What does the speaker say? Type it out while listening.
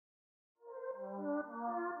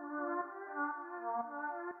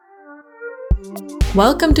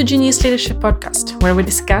Welcome to Genius Leadership Podcast, where we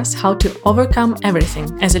discuss how to overcome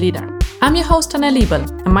everything as a leader. I'm your host, Anna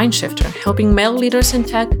Liebel, a mind shifter, helping male leaders in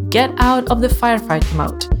tech get out of the firefighting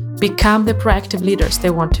mode, become the proactive leaders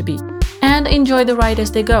they want to be, and enjoy the ride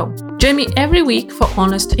as they go. Join me every week for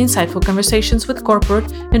honest, insightful conversations with corporate,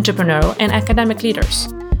 entrepreneurial, and academic leaders.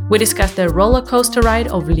 We discuss the roller coaster ride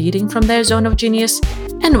of leading from their zone of genius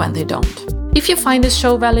and when they don't. If you find this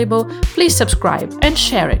show valuable, please subscribe and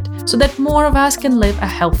share it so that more of us can live a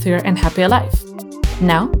healthier and happier life.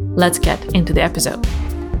 Now, let's get into the episode.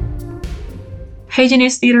 Hey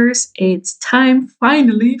Genius Leaders, it's time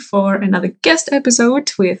finally for another guest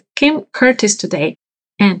episode with Kim Curtis today.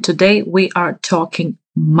 And today we are talking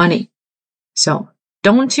money. So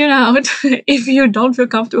don't tune out if you don't feel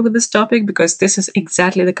comfortable with this topic, because this is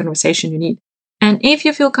exactly the conversation you need. And if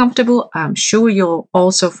you feel comfortable, I'm sure you'll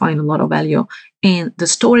also find a lot of value in the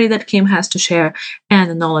story that Kim has to share and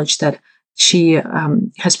the knowledge that she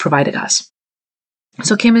has provided us.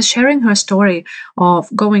 So Kim is sharing her story of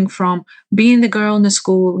going from being the girl in the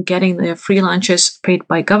school, getting the free lunches paid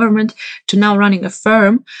by government, to now running a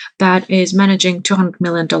firm that is managing $200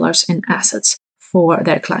 million in assets for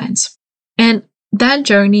their clients. And that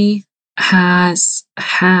journey has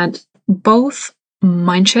had both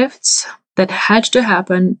mind shifts that had to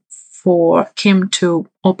happen for Kim to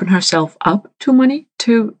open herself up to money,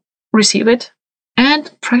 to receive it, and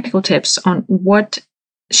practical tips on what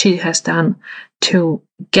she has done to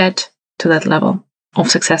get to that level of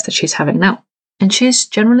success that she's having now. And she's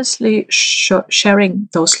generously sharing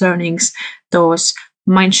those learnings, those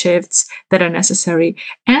mind shifts that are necessary,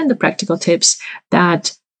 and the practical tips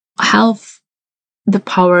that have the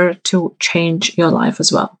power to change your life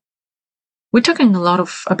as well. We're talking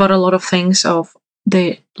about a lot of things of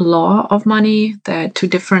the law of money, the two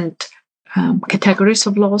different categories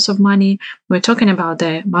of laws of money. We're talking about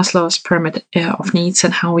the Maslow's pyramid of needs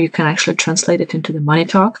and how you can actually translate it into the money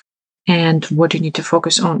talk and what you need to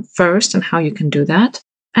focus on first and how you can do that.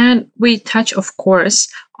 And we touch, of course,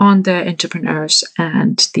 on the entrepreneurs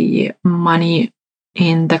and the money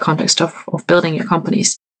in the context of building your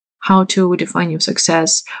companies, how to define your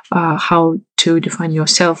success, how to define your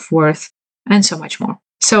self-worth, and so much more.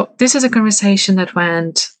 So this is a conversation that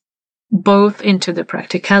went both into the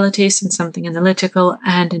practicalities and something analytical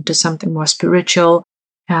and into something more spiritual.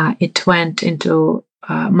 It went into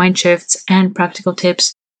mind shifts and practical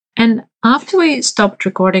tips. And after we stopped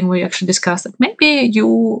recording, we actually discussed that maybe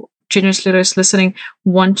you, genius leaders listening,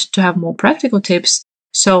 want to have more practical tips.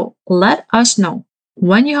 So let us know.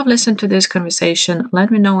 When you have listened to this conversation, let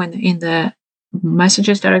me know in the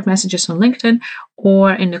messages, direct messages on LinkedIn,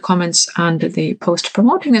 or in the comments under the post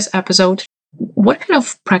promoting this episode, what kind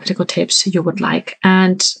of practical tips you would like.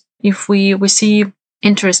 And if we see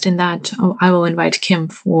interest in that, I will invite Kim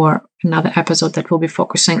for another episode that will be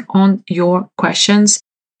focusing on your questions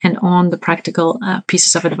and on the practical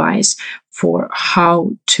pieces of advice for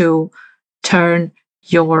how to turn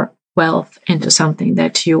your wealth into something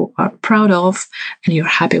that you are proud of and you're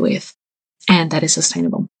happy with, and that is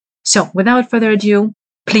sustainable. So without further ado,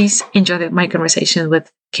 please enjoy my conversation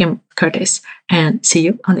with Kim Curtis, and see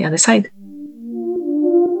you on the other side.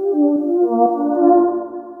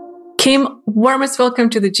 Kim, warmest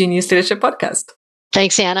welcome to the Genius Leadership Podcast.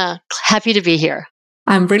 Thanks, Anna. Happy to be here.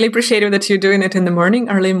 I'm really appreciative that you're doing it in the morning,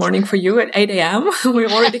 early morning for you at 8 a.m. We're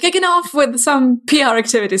already kicking off with some PR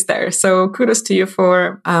activities there. So kudos to you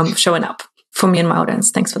for showing up for me and my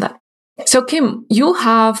audience. Thanks for that. So Kim, you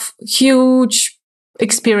have huge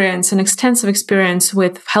experience and extensive experience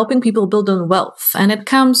with helping people build on wealth. And it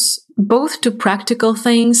comes both to practical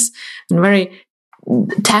things and very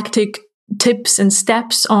tactic tips and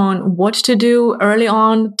steps on what to do early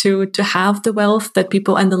on to have the wealth that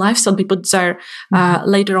people and the lifestyle people desire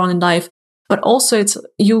later on in life. But also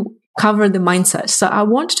you cover the mindset. So I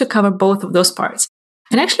want to cover both of those parts.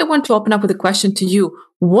 And actually I want to open up with a question to you.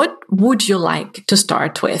 What would you like to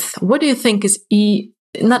start with? What do you think is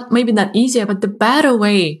not easier, but the better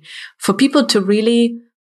way for people to really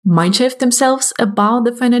mind shift themselves about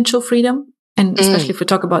the financial freedom? And especially if we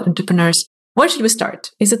talk about entrepreneurs, where should we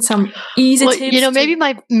start? Is it some easy tips?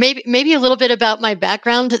 Maybe a little bit about my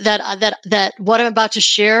background that what I'm about to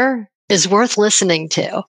share is worth listening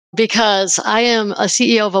to, because I am a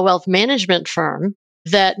CEO of a wealth management firm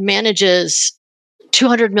that manages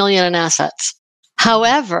 200 million in assets.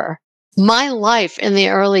 However, my life in the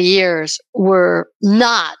early years were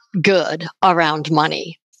not good around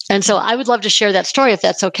money. And so I would love to share that story if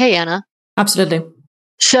that's okay, Anna. Absolutely.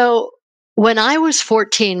 So when I was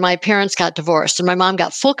 14, my parents got divorced and my mom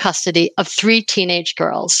got full custody of 3 teenage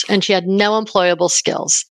girls, and she had no employable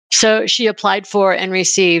skills. So she applied for and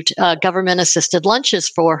received government assisted lunches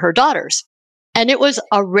for her daughters. And it was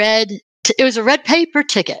a red paper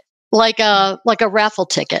ticket, like a raffle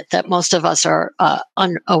ticket that most of us are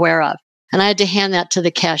unaware of. And I had to hand that to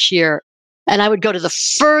the cashier. And I would go to the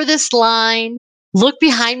furthest line, look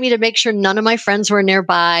behind me to make sure none of my friends were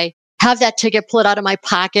nearby, have that ticket pull it out of my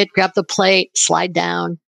pocket, grab the plate, slide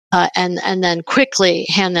down, and then quickly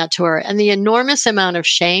hand that to her. And the enormous amount of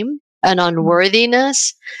shame and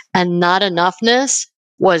unworthiness and not enoughness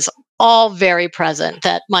was all very present,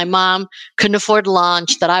 that my mom couldn't afford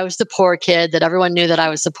lunch, that I was the poor kid, that everyone knew that I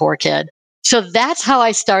was the poor kid. So that's how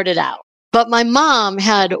I started out. But my mom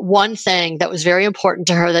had one thing that was very important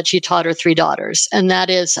to her that she taught her 3 daughters, and that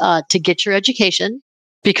is to get your education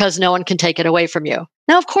because no one can take it away from you.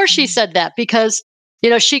 Now, of course, she said that because,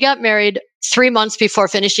 she got married 3 months before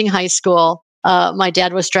finishing high school. My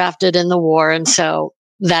dad was drafted in the war, and so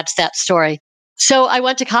that's that story. So I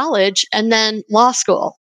went to college and then law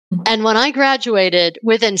school. And when I graduated,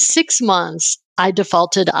 within 6 months, I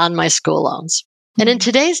defaulted on my school loans. And in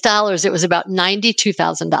today's dollars, it was about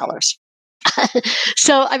 $92,000.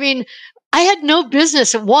 So, I had no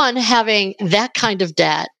business, one, having that kind of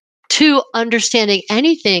debt, two, understanding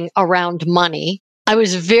anything around money. I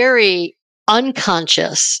was very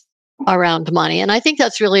unconscious around money. And I think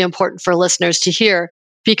that's really important for listeners to hear,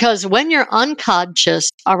 because when you're unconscious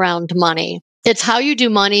around money, it's how you do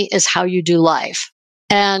money is how you do life.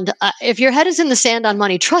 And if your head is in the sand on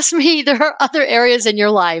money, trust me, there are other areas in your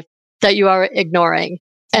life that you are ignoring.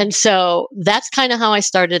 And so that's kind of how I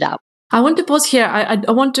started out. I want to pause here.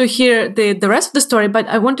 I want to hear the rest of the story, but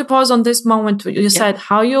I want to pause on this moment where you said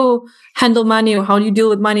how you handle money or how you deal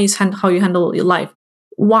with money is how you handle your life.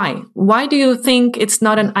 Why? Why do you think it's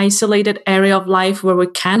not an isolated area of life where we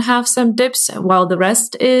can have some dips while the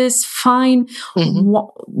rest is fine? Mm-hmm.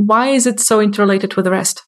 Why is it so interrelated with the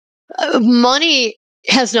rest? Money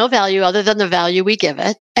has no value other than the value we give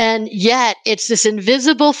it. And yet it's this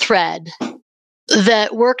invisible thread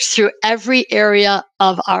that works through every area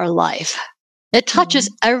of our life. It touches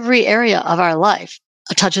every area of our life.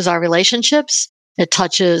 It touches our relationships. It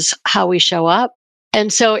touches how we show up.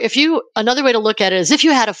 And so another way to look at it is if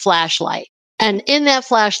you had a flashlight and in that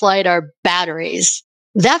flashlight are batteries,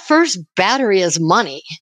 that first battery is money.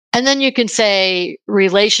 And then you can say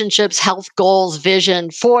relationships, health goals, vision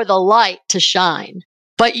for the light to shine.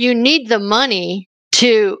 But you need the money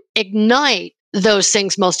to ignite those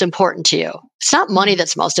things most important to you. It's not money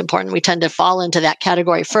that's most important. We tend to fall into that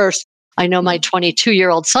category first. I know my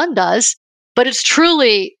 22-year-old son does, but it's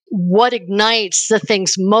truly what ignites the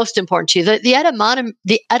things most important to you.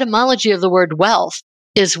 The etymology of the word wealth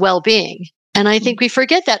is well-being. And I think we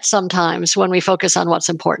forget that sometimes when we focus on what's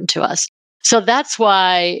important to us. So that's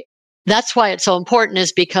why it's so important,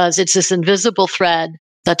 is because it's this invisible thread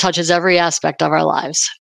that touches every aspect of our lives.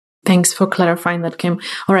 Thanks for clarifying that, Kim.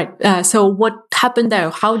 All right. So what happened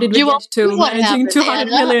there? How did we get to managing 200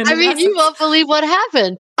 million? You won't believe what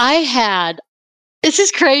happened. This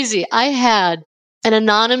is crazy. I had an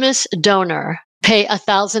anonymous donor pay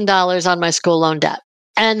 $1,000 on my school loan debt.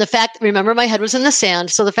 And remember, my head was in the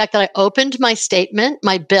sand. So the fact that I opened my statement,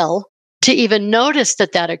 my bill, to even notice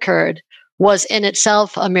that occurred was in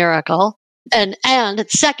itself a miracle. And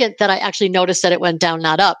second, that I actually noticed that it went down,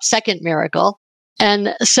 not up. Second miracle.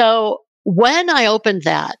 And so when I opened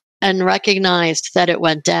that and recognized that it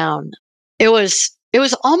went down, it was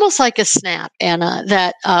almost like a snap, Anna,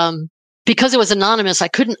 that because it was anonymous, I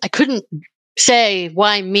couldn't say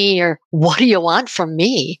why me or what do you want from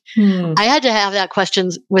me? I had to have that question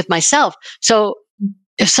with myself. So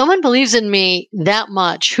if someone believes in me that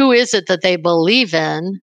much, who is it that they believe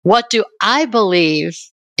in? What do I believe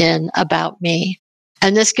in about me?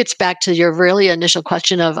 And this gets back to your really initial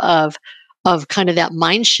question of kind of that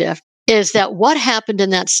mind shift, is that what happened in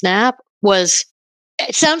that snap was,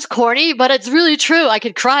 it sounds corny, but it's really true. I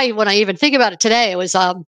could cry when I even think about it today. It was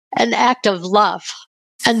an act of love.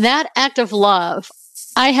 And that act of love,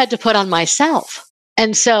 I had to put on myself.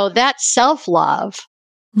 And so that self-love,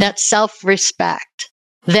 that self-respect,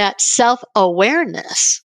 that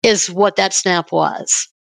self-awareness is what that snap was.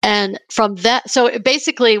 And from that, so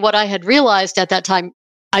basically what I had realized at that time,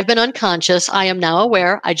 I've been unconscious. I am now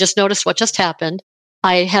aware. I just noticed what just happened.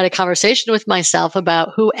 I had a conversation with myself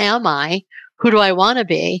about who am I? Who do I want to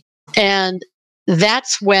be? And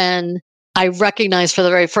that's when I recognized for the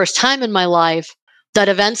very first time in my life that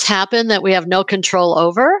events happen that we have no control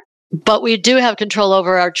over, but we do have control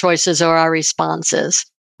over our choices or our responses.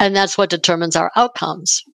 And that's what determines our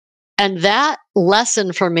outcomes. And that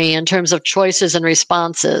lesson for me in terms of choices and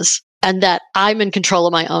responses, and that I'm in control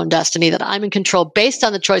of my own destiny, that I'm in control based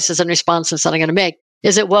on the choices and responses that I'm going to make,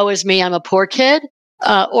 Is it woe is me, I'm a poor kid?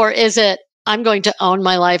 Or is it I'm going to own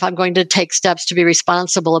my life, I'm going to take steps to be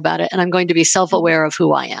responsible about it, and I'm going to be self-aware of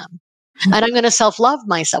who I am. And I'm going to self-love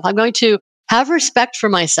myself. I'm going to have respect for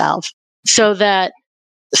myself so that,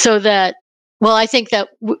 well, I think that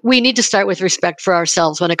we need to start with respect for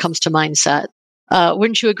ourselves when it comes to mindset.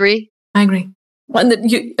 Wouldn't you agree? I agree. Well,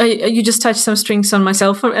 you just touched some strings on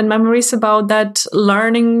myself and memories about that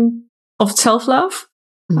learning of self-love.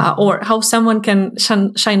 Or how someone can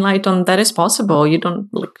shine light on that is possible. You don't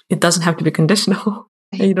it doesn't have to be conditional.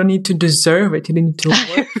 You don't need to deserve it. You don't need to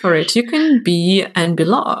work for it. You can be and be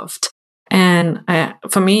loved. And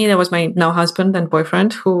for me, there was my now husband and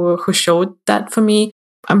boyfriend who showed that for me.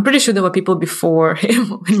 I'm pretty sure there were people before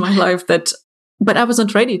him in my life but I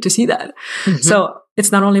wasn't ready to see that. Mm-hmm. So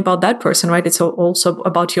it's not only about that person, right? It's also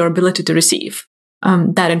about your ability to receive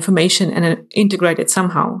that information and integrate it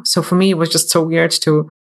somehow. So for me, it was just so weird to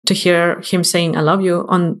hear him saying, I love you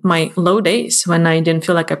on my low days when I didn't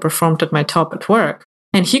feel like I performed at my top at work.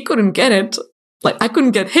 And he couldn't get it. Like I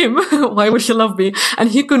couldn't get him. Why would he love me? And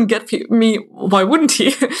he couldn't get me. Why wouldn't he?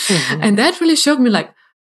 Mm-hmm. And that really showed me like,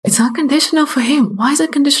 it's not conditional for him. Why is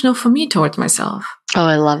it conditional for me towards myself? Oh,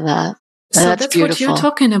 I love that. So that's what you're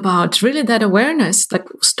talking about. Really that awareness, like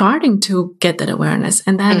starting to get that awareness.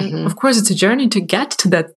 And then, of course, it's a journey to get to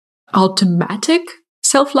that automatic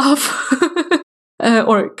self-love.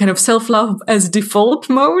 Or kind of self-love as default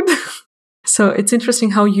mode. So it's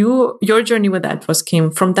interesting how your journey with that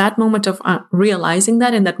came from that moment of realizing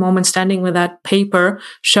that, in that moment standing with that paper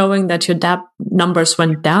showing that your DAP numbers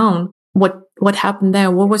went down. What happened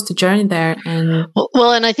there? What was the journey there? And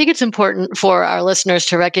well, and I think it's important for our listeners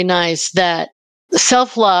to recognize that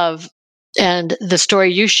self-love and the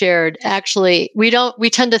story you shared, actually, we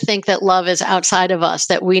tend to think that love is outside of us,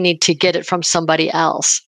 that we need to get it from somebody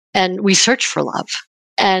else. And we search for love.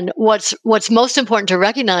 And what's most important to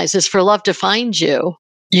recognize is for love to find you,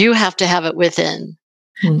 you have to have it within.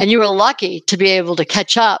 And you were lucky to be able to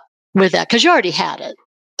catch up with that because you already had it.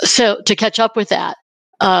 So to catch up with that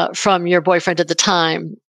from your boyfriend at the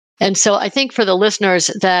time. And so I think for the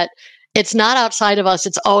listeners that it's not outside of us.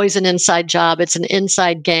 It's always an inside job. It's an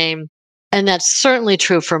inside game. And that's certainly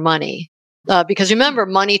true for money. Because remember,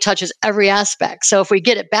 money touches every aspect. So if we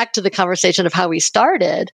get it back to the conversation of how we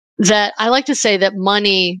started, that I like to say that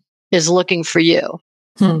money is looking for you,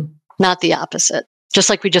 not the opposite. Just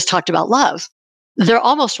like we just talked about love. They're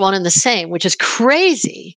almost one and the same, which is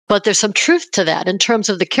crazy, but there's some truth to that in terms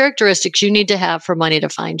of the characteristics you need to have for money to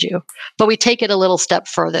find you. But we take it a little step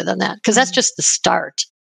further than that because that's just the start.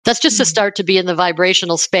 That's just the start to be in the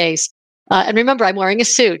vibrational space. And remember, I'm wearing a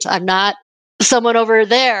suit. I'm not someone over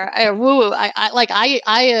there.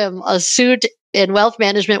 I am a suit in wealth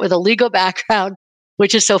management with a legal background,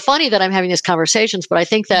 which is so funny that I'm having these conversations. But I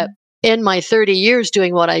think that in my 30 years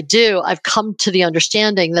doing what I do, I've come to the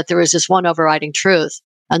understanding that there is this one overriding truth.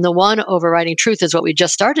 And the one overriding truth is what we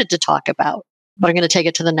just started to talk about. But I'm going to take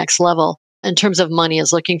it to the next level in terms of money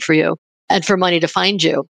is looking for you and for money to find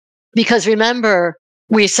you. Because remember,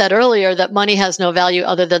 we said earlier that money has no value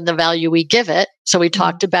other than the value we give it. So we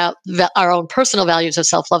talked about our own personal values of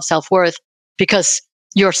self-love, self-worth, because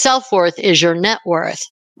your self-worth is your net worth.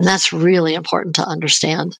 And that's really important to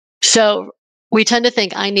understand. So we tend to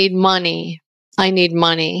think, I need money.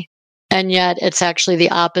 And yet it's actually the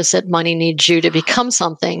opposite. Money needs you to become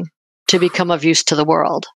something, to become of use to the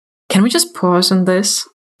world. Can we just pause on this,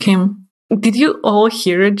 Kim? Did you all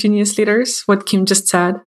hear it, Genius Leaders, what Kim just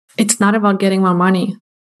said? It's not about getting more money.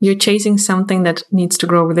 You're chasing something that needs to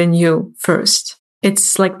grow within you first.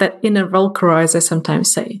 It's like that inner Velcro, as I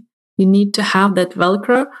sometimes say. You need to have that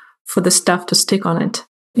Velcro for the stuff to stick on it.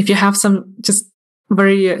 If you have some just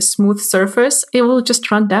very smooth surface, it will just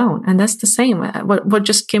run down. And that's the same.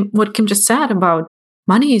 What Kim just said about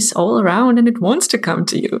money is all around and it wants to come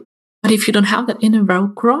to you. But if you don't have that inner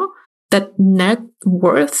Velcro, that net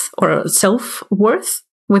worth or self-worth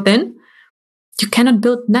within, you cannot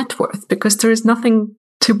build net worth because there is nothing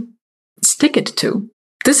to stick it to.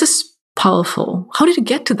 This is powerful. How did you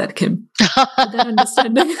get to that, Kim? That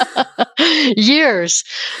understanding? Years.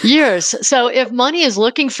 So if money is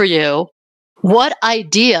looking for you, what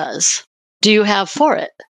ideas do you have for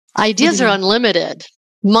it? Ideas are unlimited.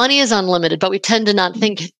 Money is unlimited, but we tend to not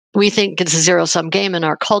think, we think it's a zero-sum game in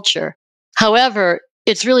our culture. However,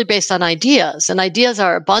 it's really based on ideas, and ideas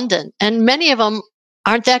are abundant, and many of them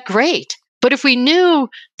aren't that great. But if we knew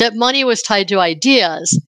that money was tied to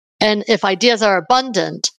ideas, and if ideas are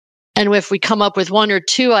abundant, and if we come up with one or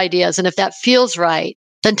two ideas, and if that feels right,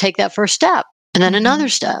 then take that first step, and then another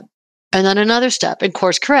step, and then another step, and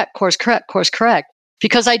course correct.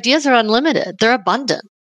 Because ideas are unlimited. They're abundant.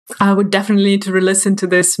 I would definitely need to re-listen to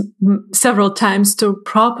this several times to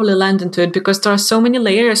properly land into it, because there are so many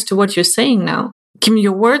layers to what you're saying now. Kim,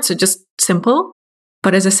 your words are just simple,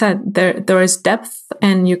 but as I said, there is depth,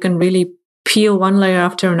 and you can really peel one layer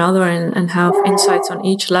after another and have insights on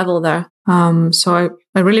each level there. So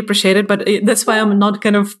I really appreciate it, but that's why I'm not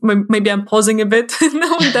maybe I'm pausing a bit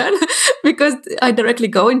now and then, because I directly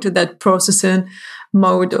go into that processing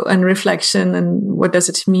mode and reflection and what does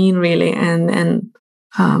it mean really,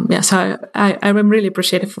 so I'm really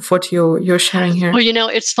appreciative of what you're sharing here. Well,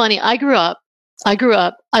 it's funny. I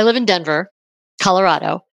live in Denver,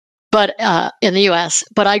 Colorado, but in the US,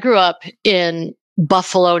 but I grew up in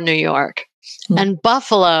Buffalo, New York. And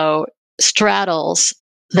Buffalo straddles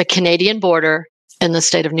the Canadian border in the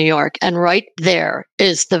state of New York. And right there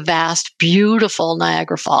is the vast, beautiful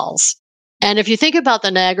Niagara Falls. And if you think about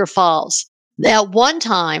the Niagara Falls, at one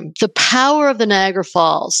time, the power of the Niagara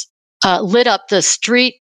Falls lit up the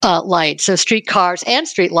street lights, so street cars and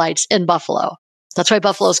street lights in Buffalo. That's why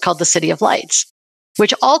Buffalo is called the City of Lights,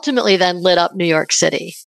 which ultimately then lit up New York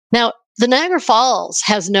City. Now, the Niagara Falls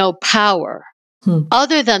has no power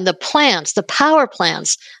other than the power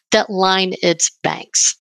plants that line its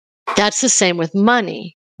banks. That's the same with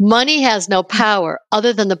money. Money has no power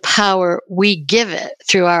other than the power we give it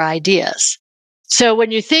through our ideas. So when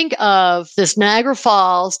you think of this Niagara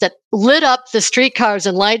Falls that lit up the streetcars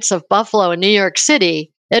and lights of Buffalo and New York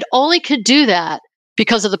City, it only could do that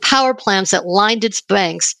because of the power plants that lined its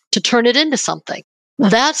banks to turn it into something.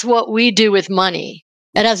 That's what we do with money.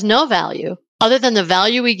 It has no value other than the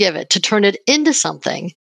value we give it to turn it into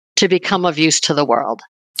something to become of use to the world.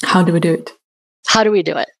 How do we do it? How do we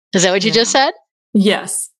do it? Is that what you just said?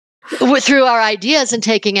 Yes. Through our ideas and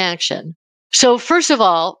taking action. So first of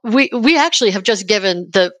all, we actually have just given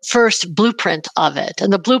the first blueprint of it.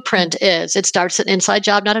 And the blueprint is it starts an inside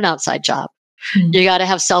job, not an outside job. You got to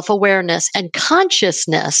have self-awareness and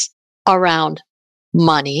consciousness around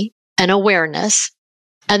money and awareness.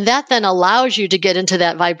 And that then allows you to get into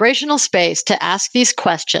that vibrational space to ask these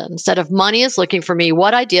questions that if money is looking for me,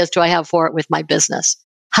 what ideas do I have for it with my business?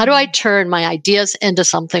 How do I turn my ideas into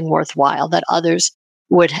something worthwhile that others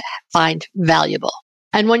would find valuable?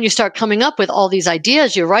 And when you start coming up with all these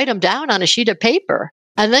ideas, you write them down on a sheet of paper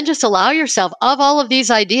and then just allow yourself, of all of these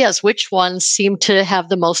ideas, which ones seem to have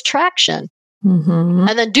the most traction? And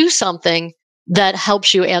then do something that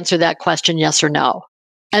helps you answer that question, yes or no.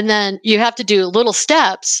 And then you have to do little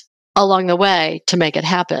steps along the way to make it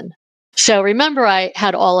happen. So remember, I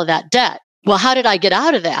had all of that debt. Well, how did I get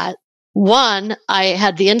out of that? One, I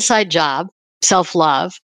had the inside job,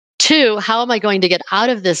 self-love. Two, how am I going to get out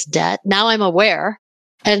of this debt? Now I'm aware.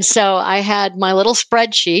 And so I had my little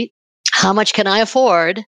spreadsheet. How much can I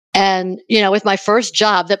afford? And, with my first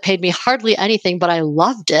job that paid me hardly anything, but I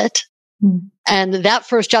loved it. And that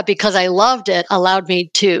first job, because I loved it, allowed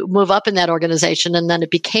me to move up in that organization. And then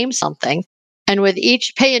it became something. And with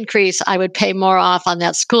each pay increase, I would pay more off on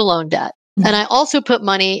that school loan debt. And I also put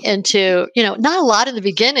money into, not a lot in the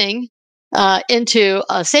beginning, into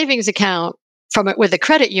a savings account with a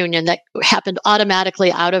credit union that happened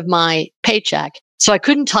automatically out of my paycheck. So I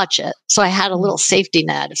couldn't touch it. So I had a little safety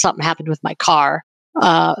net if something happened with my car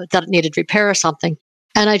that needed repair or something.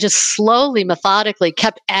 And I just slowly, methodically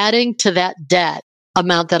kept adding to that debt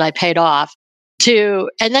amount that I paid off and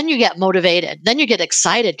then you get motivated. Then you get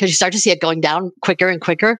excited because you start to see it going down quicker and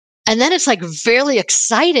quicker. And then it's like very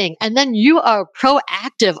exciting. And then you are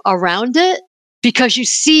proactive around it because you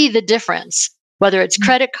see the difference, whether it's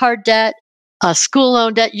credit card debt, school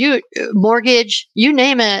loan debt, mortgage, you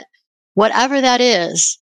name it, whatever that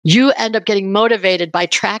is, you end up getting motivated by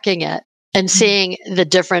tracking it and seeing the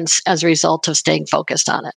difference as a result of staying focused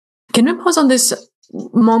on it. Can we pause on this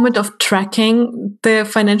moment of tracking the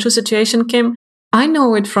financial situation, Kim? I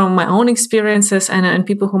know it from my own experiences and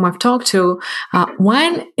people whom I've talked to,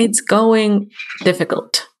 when it's going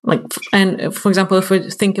difficult. And for example, if we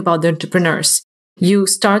think about the entrepreneurs, you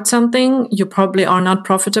start something, you probably are not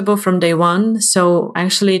profitable from day one. So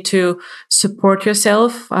actually to support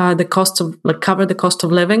yourself, cover the cost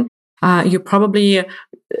of living, you probably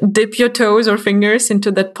dip your toes or fingers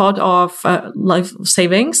into that pot of life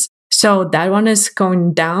savings. So that one is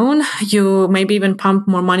going down. You maybe even pump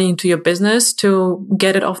more money into your business to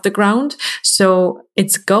get it off the ground. So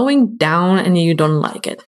it's going down and you don't like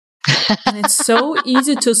it. And it's so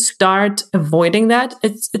easy to start avoiding that.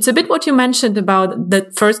 It's a bit what you mentioned about the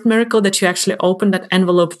first miracle that you actually opened that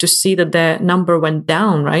envelope to see that the number went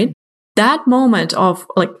down, right? That moment of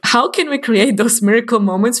how can we create those miracle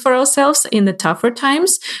moments for ourselves in the tougher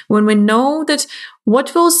times when we know that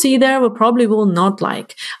what we'll see there we probably will not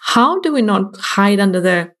like? How do we not hide under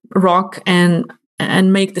the rock and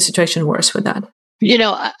and make the situation worse with that?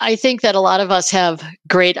 I think that a lot of us have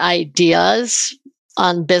great ideas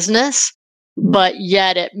on business, but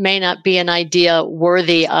yet it may not be an idea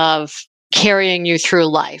worthy of carrying you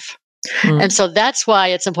through life. And so that's why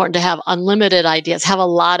it's important to have unlimited ideas, have a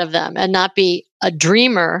lot of them, and not be a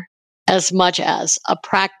dreamer as much as a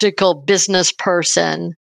practical business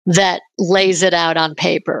person that lays it out on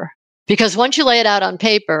paper. Because once you lay it out on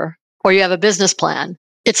paper or you have a business plan,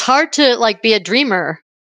 it's hard to be a dreamer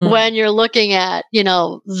when you're looking at,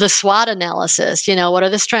 the SWOT analysis. What are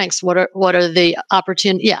the strengths? What are the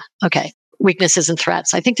opportunities? Yeah. Okay. Weaknesses and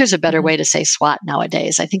threats. I think there's a better way to say SWOT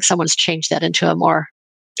nowadays. I think someone's changed that into a more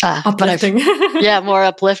uplifting. More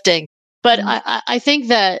uplifting. But I think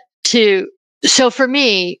that so for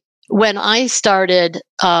me, when I started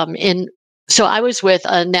so I was with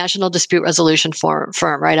a national dispute resolution firm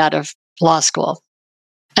right out of law school.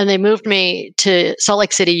 And they moved me to Salt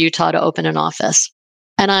Lake City, Utah to open an office.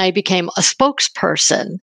 And I became a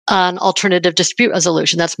spokesperson on alternative dispute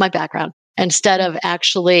resolution. That's my background, instead of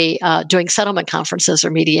actually doing settlement conferences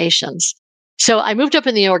or mediations. So I moved up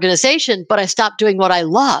in the organization, but I stopped doing what I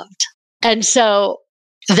loved. And so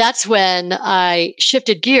that's when I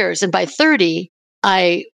shifted gears. And by 30,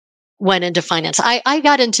 I went into finance. I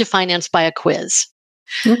got into finance by a quiz.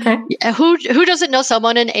 Okay. Who doesn't know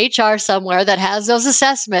someone in HR somewhere that has those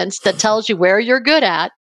assessments that tells you where you're good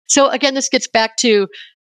at? So again, this gets back to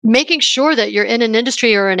making sure that you're in an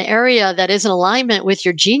industry or an area that is in alignment with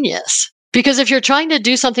your genius. Because if you're trying to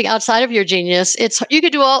do something outside of your genius, you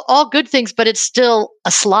could do all good things, but it's still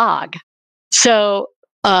a slog. So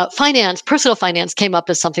personal finance came up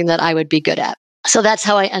as something that I would be good at. So that's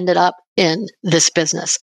how I ended up in this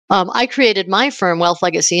business. I created my firm, Wealth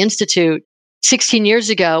Legacy Institute, 16 years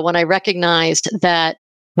ago when I recognized that,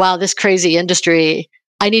 wow, this crazy industry,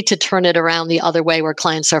 I need to turn it around the other way where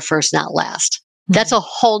clients are first, not last. That's a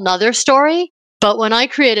whole nother story. But when I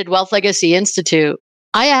created Wealth Legacy Institute,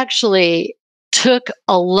 I actually took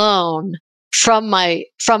a loan from my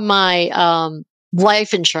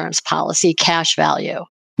life insurance policy, cash value.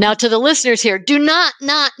 Now, to the listeners here, do not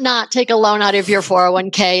take a loan out of your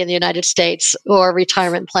 401k in the United States or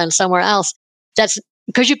retirement plan somewhere else. That's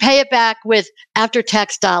because you pay it back with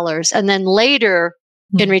after-tax dollars. And then later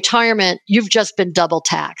in retirement, you've just been double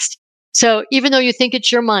taxed. So even though you think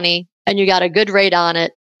it's your money and you got a good rate on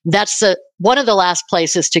it, that's one of the last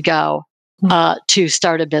places to go to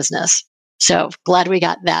start a business. So glad we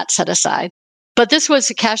got that set aside. But this was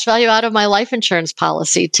a cash value out of my life insurance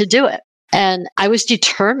policy to do it. And I was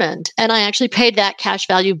determined. And I actually paid that cash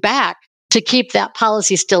value back to keep that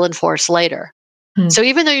policy still in force later. So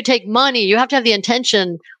even though you take money, you have to have the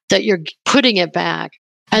intention that you're putting it back.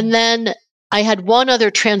 And then I had one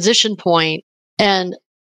other transition point, and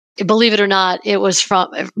believe it or not, it was from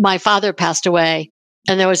my father passed away.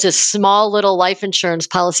 And there was this small little life insurance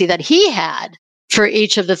policy that he had for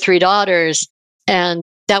each of the 3 daughters. And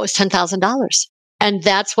that was $10,000. And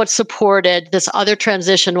that's what supported this other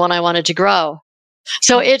transition when I wanted to grow.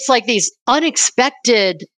 So it's like these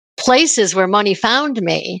unexpected places where money found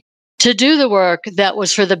me to do the work that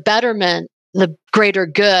was for the betterment, the greater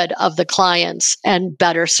good of the clients and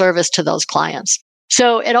better service to those clients.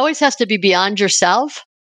 So it always has to be beyond yourself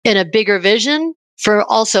in a bigger vision for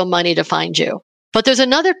also money to find you. But there's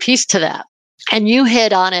another piece to that. And you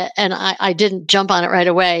hit on it, and I didn't jump on it right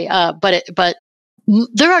away. But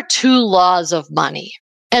there are 2 laws of money.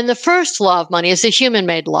 And the first law of money is the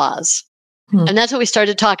human-made laws. And that's what we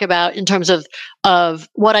started to talk about in terms of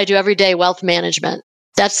what I do every day, wealth management.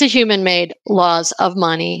 That's the human-made laws of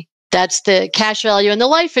money. That's the cash value in the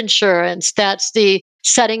life insurance. That's the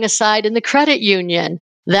setting aside in the credit union.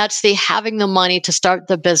 That's the having the money to start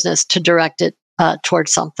the business, to direct it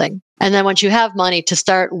towards something. And then once you have money, to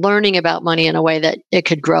start learning about money in a way that it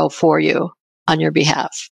could grow for you on your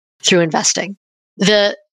behalf through investing.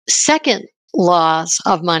 The second laws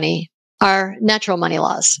of money are natural money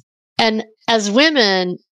laws. And as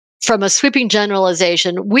women, from a sweeping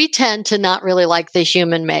generalization, we tend to not really like the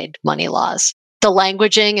human-made money laws. The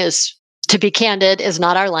languaging is, to be candid, is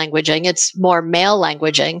not our languaging. It's more male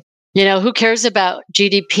languaging. Who cares about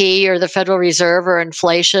GDP or the Federal Reserve or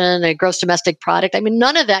inflation or gross domestic product? I mean,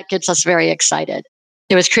 none of that gets us very excited.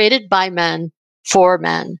 It was created by men for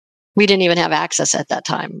men. We didn't even have access at that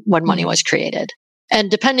time when money was created. And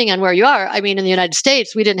depending on where you are, I mean, in the United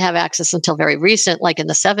States, we didn't have access until very recent, like in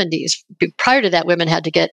the 70s. Prior to that, women had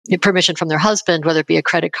to get permission from their husband, whether it be a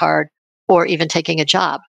credit card or even taking a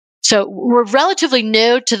job. So we're relatively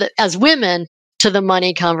new as women to the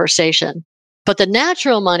money conversation. But the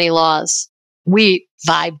natural money laws, we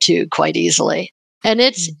vibe to quite easily. And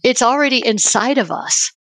it's already inside of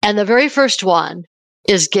us. And the very first one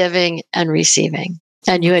is giving and receiving.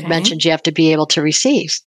 And you had mentioned you have to be able to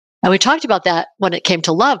receive. And we talked about that when it came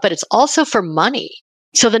to love, but it's also for money.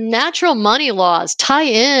 So the natural money laws tie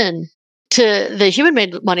in to the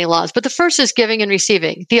human-made money laws, but the first is giving and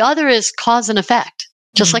receiving. The other is cause and effect,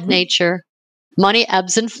 just like nature. Money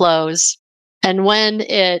ebbs and flows. And when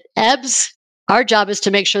it ebbs, our job is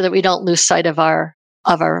to make sure that we don't lose sight of our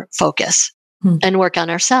focus and work on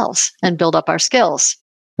ourselves and build up our skills.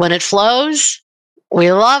 When it flows,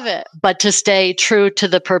 we love it, but to stay true to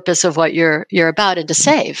the purpose of what you're about and to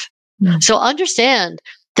save. So understand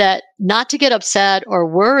that not to get upset or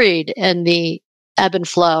worried in the ebb and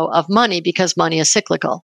flow of money, because money is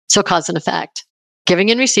cyclical. So cause and effect,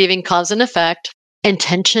 giving and receiving, cause and effect,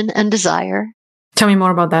 intention and desire. Tell me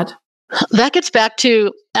more about that. That gets back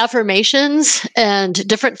to affirmations and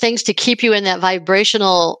different things to keep you in that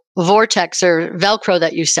vibrational vortex or Velcro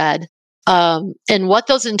that you said, and what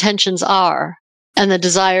those intentions are, and the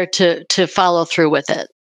desire to follow through with it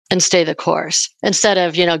and stay the course instead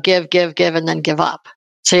of, give, and then give up.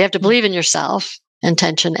 So you have to believe in yourself,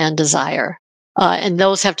 intention and desire. And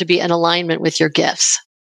those have to be in alignment with your gifts.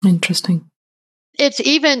 Interesting. It's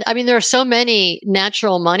even, there are so many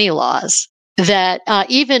natural money laws that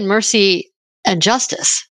even mercy and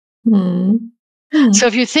justice. So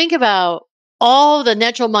if you think about all the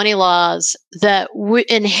natural money laws that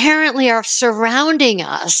inherently are surrounding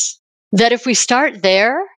us, that if we start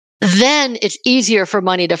there, then it's easier for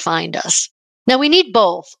money to find us. Now we need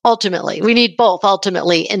both, ultimately. We need both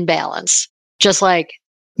ultimately in balance, just like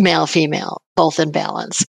male, female, both in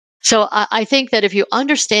balance. So I think that if you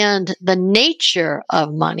understand the nature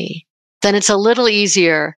of money, then it's a little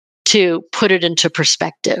easier to put it into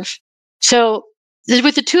perspective. So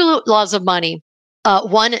with the two laws of money,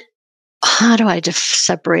 one, how do I just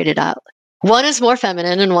separate it out? One is more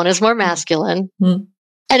feminine and one is more masculine.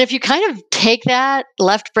 And if you kind of take that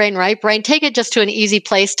left brain, right brain, take it just to an easy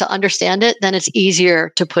place to understand it, then it's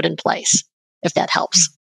easier to put in place, if that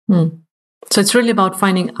helps. So it's really about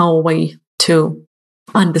finding our way to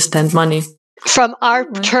understand money. From our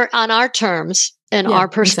on our terms and our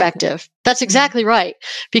perspective. Exactly. That's exactly right.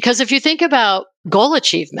 Because if you think about goal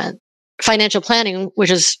achievement, financial planning,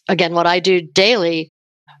 which is, again, what I do daily,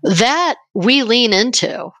 that we lean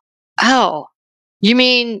into. Oh, you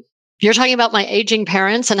mean you're talking about my aging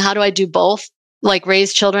parents and how do I do both, like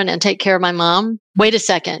raise children and take care of my mom? Wait a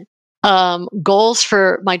second. Goals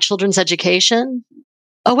for my children's education?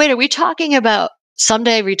 Oh, wait, are we talking about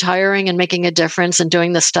someday retiring and making a difference and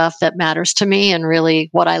doing the stuff that matters to me and really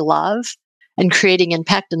what I love and creating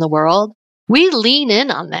impact in the world? We lean in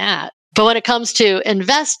on that. But when it comes to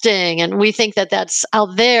investing and we think that that's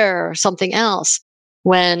out there or something else,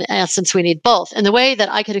 when in essence we need both. And the way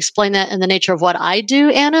that I could explain that in the nature of what I do,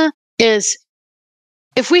 Anna, is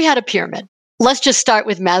if we had a pyramid, let's just start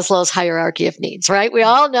with Maslow's hierarchy of needs, right? We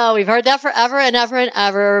all know, we've heard that forever and ever and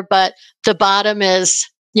ever, but the bottom is,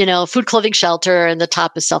 food, clothing, shelter, and the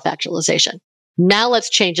top is self-actualization. Now let's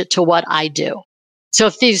change it to what I do. So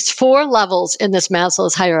if these 4 levels in this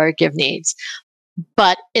Maslow's hierarchy of needs,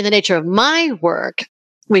 but in the nature of my work,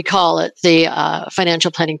 we call it the financial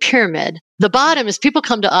planning pyramid. The bottom is people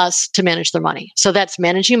come to us to manage their money. So that's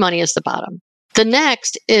managing money is the bottom. The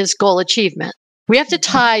next is goal achievement. We have to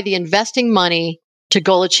tie the investing money to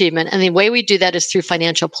goal achievement. And the way we do that is through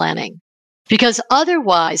financial planning. Because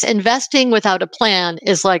otherwise, investing without a plan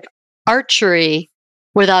is like archery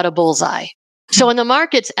without a bullseye. So when the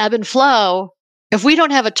markets ebb and flow, if we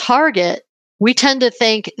don't have a target, we tend to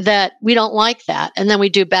think that we don't like that. And then we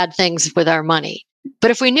do bad things with our money.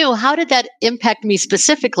 But if we knew, how did that impact me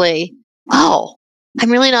specifically? Oh,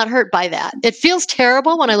 I'm really not hurt by that. It feels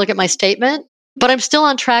terrible when I look at my statement, but I'm still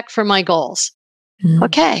on track for my goals.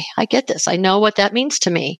 Okay, I get this. I know what that means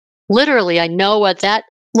to me. Literally, I know what that,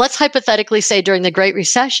 let's hypothetically say during the Great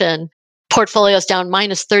Recession, portfolios down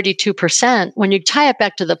minus 32%. When you tie it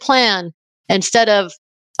back to the plan, instead of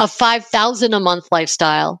a $5,000 a month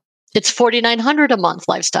lifestyle, it's $4,900 a month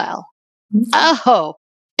lifestyle. Oh,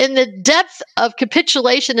 in the depth of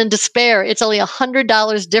capitulation and despair, it's only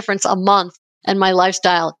 $100 difference a month in my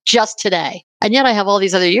lifestyle just today. And yet I have all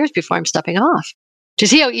these other years before I'm stepping off. Do you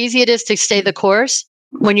see how easy it is to stay the course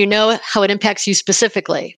when you know how it impacts you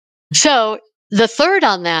specifically? So the third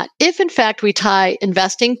on that, if in fact we tie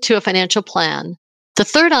investing to a financial plan, the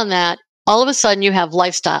third on that, all of a sudden you have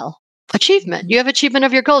lifestyle achievement. You have achievement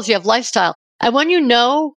of your goals. You have lifestyle. And when you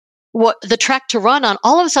know what the track to run on,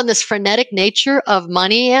 all of a sudden this frenetic nature of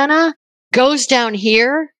money, Anna, goes down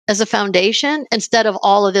here as a foundation instead of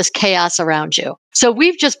all of this chaos around you. So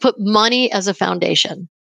we've just put money as a foundation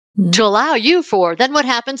to allow you for, then what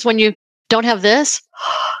happens when you don't have this?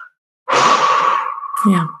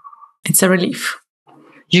 Yeah. It's a relief.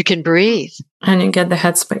 You can breathe. And you get the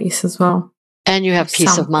headspace as well. And you have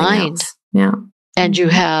peace of mind. Else. Yeah. And you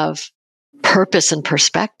have purpose and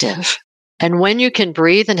perspective. And when you can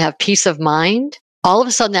breathe and have peace of mind, all of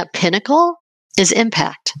a sudden that pinnacle is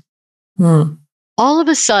impact. All of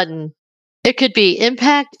a sudden, it could be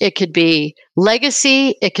impact, it could be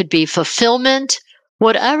legacy, it could be fulfillment,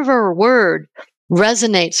 whatever word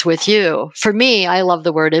resonates with you. For me, I love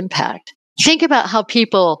the word impact. Think about how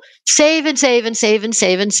people save and save and save and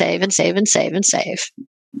save and save and save and save and save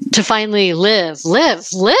to finally live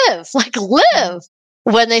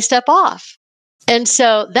when they step off. And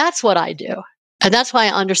so that's what I do. And that's why I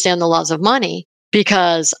understand the laws of money,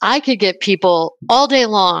 because I could get people all day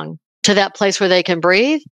long to that place where they can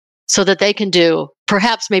breathe so that they can do,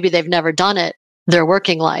 perhaps maybe they've never done it, their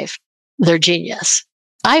working life, their genius.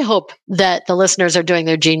 I hope that the listeners are doing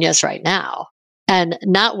their genius right now and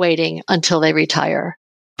not waiting until they retire.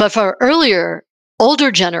 But for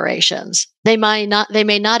older generations, they may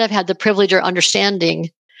not have had the privilege or understanding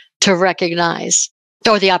to recognize,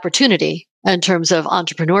 or the opportunity in terms of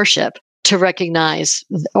entrepreneurship to recognize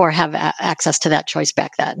or have access to that choice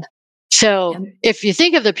back then. So if you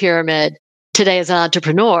think of the pyramid today as an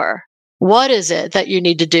entrepreneur, what is it that you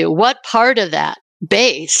need to do? What part of that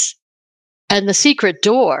base and the secret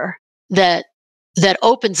door that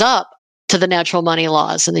opens up to the natural money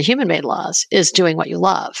laws and the human-made laws is doing what you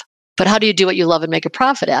love. But how do you do what you love and make a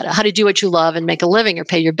profit at it? How do you do what you love and make a living or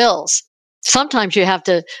pay your bills? Sometimes you have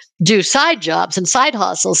to do side jobs and side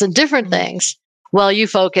hustles and different things while you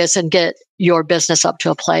focus and get your business up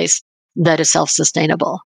to a place that is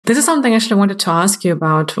self-sustainable. This is something I actually wanted to ask you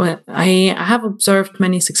about. I have observed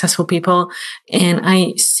many successful people, and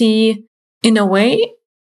I see, in a way,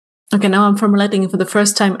 okay, now I'm formulating it for the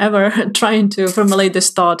first time ever, trying to formulate this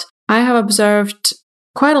thought. I have observed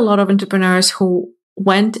quite a lot of entrepreneurs who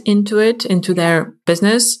went into their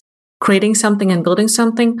business, creating something and building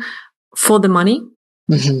something for the money.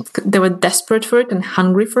 Mm-hmm. They were desperate for it and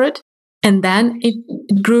hungry for it. And then it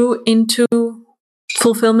grew into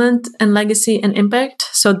fulfillment and legacy and impact.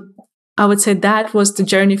 So I would say that was the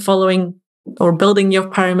journey following or building your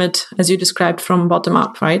pyramid as you described from bottom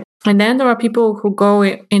up, right? And then there are people who go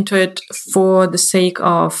into it for the sake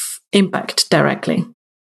of impact directly.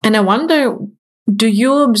 And I wonder, do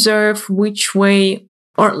you observe which way,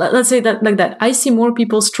 or let's say that like that, I see more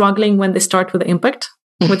people struggling when they start with the impact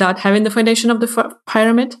without having the foundation of the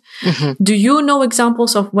pyramid. Mm-hmm. Do you know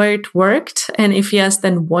examples of where it worked? And if yes,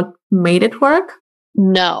 then what made it work?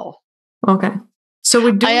 No. Okay.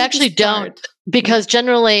 So I actually don't, because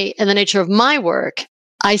generally in the nature of my work,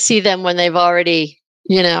 I see them when they've already,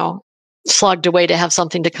 slogged away to have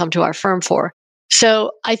something to come to our firm for.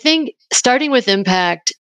 So I think starting with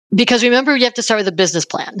impact, because remember, you have to start with a business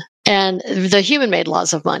plan and the human-made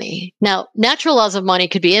laws of money. Now, natural laws of money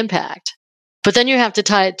could be impact, but then you have to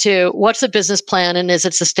tie it to what's the business plan and is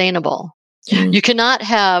it sustainable? Mm-hmm. You cannot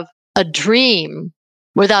have a dream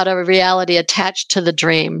without a reality attached to the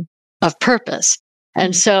dream of purpose.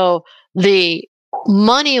 And so the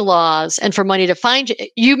money laws, and for money to find you,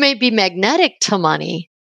 you may be magnetic to money,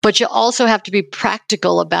 but you also have to be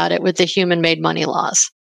practical about it with the human-made money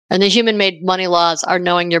laws. And the human-made money laws are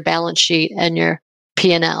knowing your balance sheet and your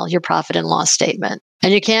P&L, your profit and loss statement.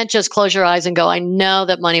 And you can't just close your eyes and go, I know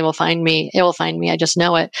that money will find me. It will find me. I just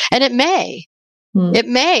know it. And it may. It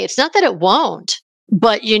may. It's not that it won't,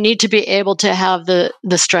 but you need to be able to have the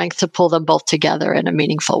strength to pull them both together in a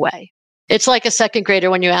meaningful way. It's like a second grader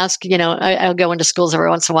when you ask, I'll go into schools every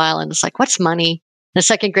once in a while and it's like, what's money? And the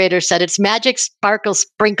second grader said, it's magic, sparkle,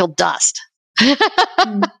 sprinkled dust.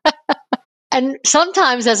 And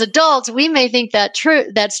sometimes as adults, we may think that's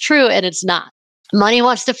true, and it's not. Money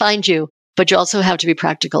wants to find you, but you also have to be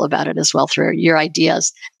practical about it as well through your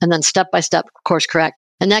ideas, and then step-by-step course correct.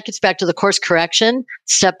 And that gets back to the course correction,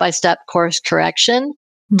 step-by-step course correction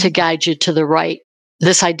to guide you to the right.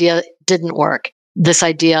 This idea didn't work. This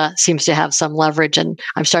idea seems to have some leverage, and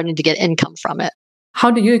I'm starting to get income from it.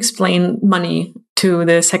 How do you explain money to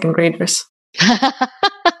the second graders?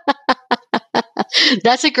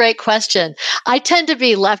 That's a great question. I tend to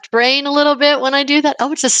be left brain a little bit when I do that.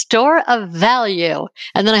 Oh, it's a store of value.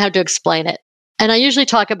 And then I have to explain it. And I usually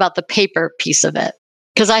talk about the paper piece of it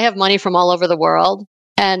because I have money from all over the world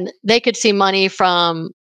and they could see money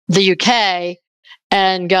from the UK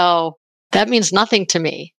and go, that means nothing to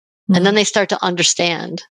me. Mm-hmm. And then they start to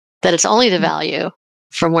understand that it's only the value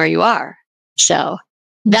from where you are. So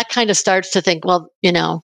that kind of starts to think, well,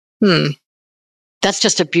 that's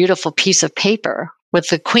just a beautiful piece of paper with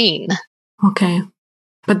the queen. Okay.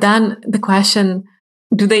 But then the question,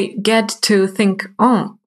 do they get to think,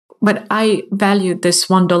 oh, but I value this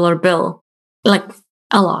 $1 bill like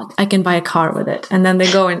a lot. I can buy a car with it. And then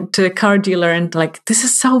they go into a car dealer and like, this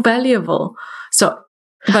is so valuable. So,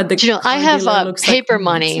 but I have paper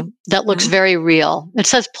money that looks very real. It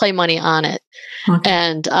says play money on it. Okay.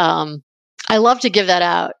 And I love to give that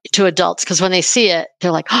out to adults because when they see it,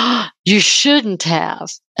 they're like, oh, you shouldn't have.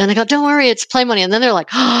 And they go, don't worry, it's play money. And then they're like,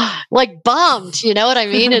 oh, like bummed. You know what I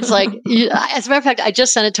mean? It's like, as a matter of fact, I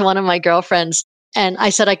just sent it to one of my girlfriends and I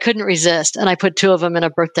said I couldn't resist. And I put 2 of them in a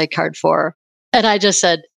birthday card for her. And I just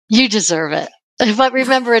said, you deserve it. But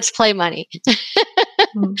remember, it's play money.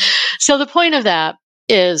 So the point of that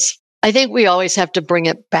is, I think we always have to bring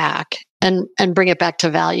it back and bring it back to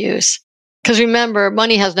values. Because remember,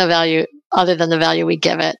 money has no value other than the value we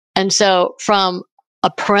give it. And so from a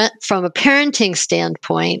parenting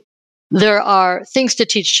standpoint, there are things to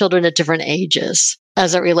teach children at different ages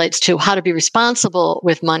as it relates to how to be responsible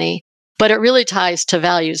with money. But it really ties to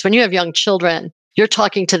values. When you have young children, you're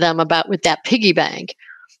talking to them about with that piggy bank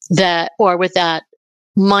or with that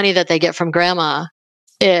money that they get from grandma,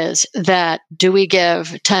 is that do we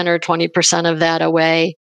give 10 or 20% of that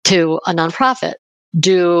away to a nonprofit,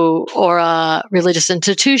 or a religious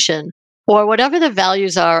institution, or whatever the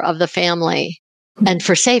values are of the family, and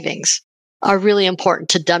for savings are really important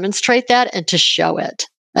to demonstrate that and to show it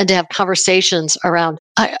and to have conversations around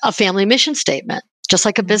a family mission statement, just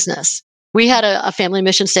like a business. We had a family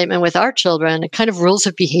mission statement with our children, kind of rules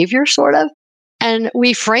of behavior, sort of. And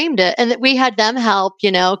we framed it and we had them help,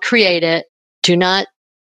 create it. Do not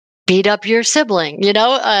beat up your sibling,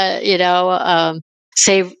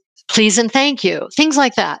 say please and thank you, things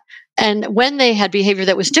like that. And when they had behavior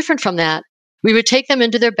that was different from that, we would take them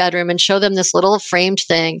into their bedroom and show them this little framed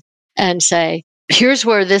thing and say, here's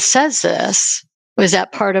where this says this. Was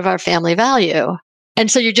that part of our family value? And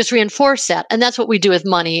so you just reinforce that. And that's what we do with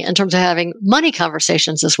money in terms of having money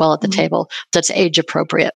conversations as well at the table that's age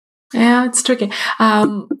appropriate. Yeah, it's tricky.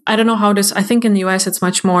 I don't know how this, I think in the US, it's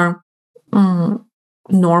much more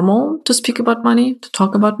normal to speak about money, to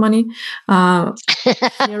talk about money. Here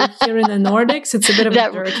in the Nordics, it's a bit of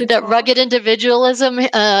that, a dirty that talk. rugged individualism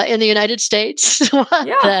in the United States.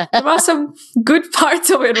 Yeah, there are some good parts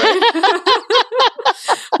of it, right?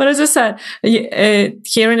 But as I said,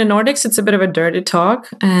 here in the Nordics, it's a bit of a dirty talk.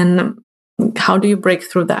 And how do you break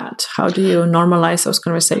through that? How do you normalize those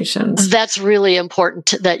conversations? That's really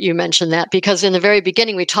important that you mentioned that, because in the very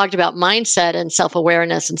beginning, we talked about mindset and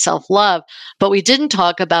self-awareness and self-love, but we didn't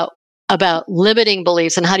talk about limiting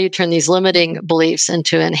beliefs and how do you turn these limiting beliefs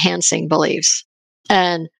into enhancing beliefs.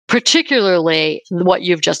 And particularly what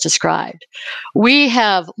you've just described. We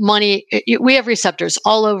have receptors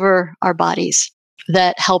all over our bodies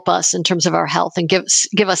that help us in terms of our health and give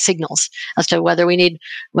us signals as to whether we need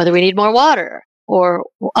more water or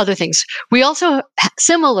other things. We also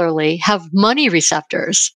similarly have money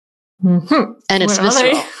receptors, and it's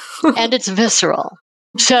visceral. And it's visceral.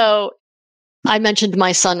 So I mentioned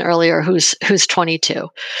my son earlier, who's 22.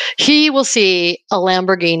 He will see a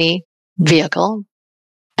Lamborghini vehicle,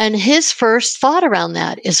 and his first thought around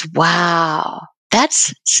that is, "Wow,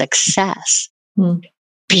 that's success."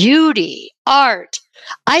 Beauty, art.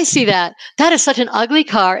 I see that. That is such an ugly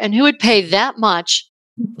car, and who would pay that much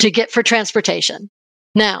to get for transportation?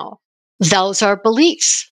 Now, those are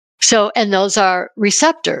beliefs. So, and those are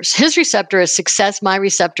receptors. His receptor is success. My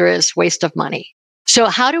receptor is waste of money. So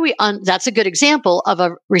how do we, that's a good example of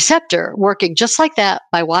a receptor working just like that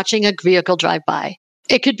by watching a vehicle drive by.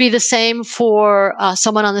 It could be the same for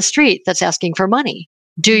someone on the street that's asking for money.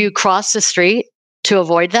 Do you cross the street to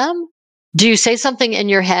avoid them? Do you say something in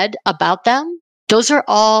your head about them? Those are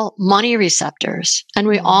all money receptors, and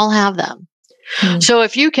we all have them. So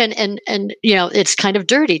if you can, and it's kind of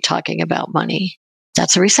dirty talking about money.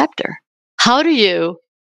 That's a receptor. How do you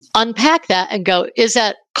unpack that and go, is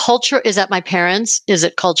that culture? Is that my parents? Is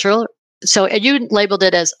it cultural? So you labeled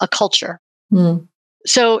it as a culture.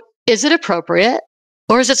 So is it appropriate,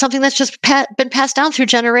 or is it something that's just been passed down through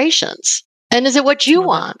generations? And is it what you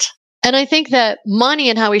want? And I think that money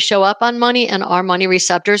and how we show up on money and our money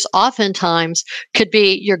receptors oftentimes could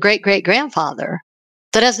be your great-great-grandfather.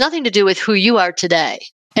 That has nothing to do with who you are today.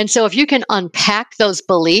 And so if you can unpack those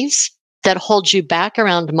beliefs that hold you back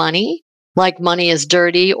around money, like money is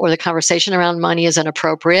dirty or the conversation around money is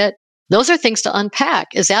inappropriate, those are things to unpack.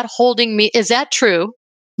 Is that holding me? Is that true?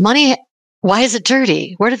 Money, why is it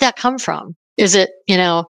dirty? Where did that come from? Is it,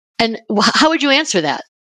 and how would you answer that?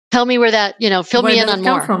 Tell me where that, fill me in on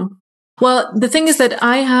more. From? Well, the thing is that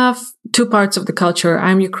I have two parts of the culture.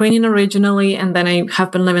 I'm Ukrainian originally, and then I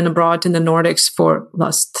have been living abroad in the Nordics for the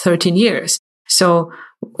last 13 years. So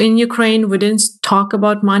in Ukraine, we didn't talk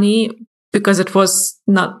about money because it was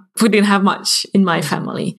not we didn't have much in my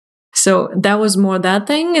family. So that was more that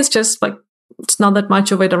thing. It's just like, it's not that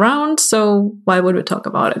much of it around. So why would we talk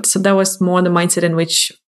about it? So that was more the mindset in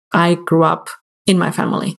which I grew up in my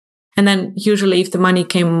family. And then usually if the money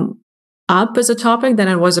came up as a topic, then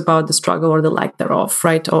it was about the struggle or the lack thereof,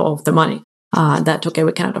 right? Or of the money. That, okay,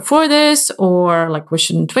 we cannot afford this, or like we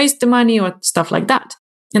shouldn't waste the money or stuff like that.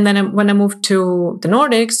 And then when I moved to the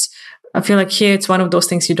Nordics, I feel like here it's one of those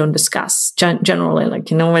things you don't discuss generally. Like,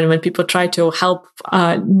 when people try to help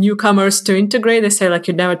newcomers to integrate, they say like,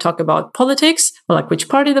 you never talk about politics, or like which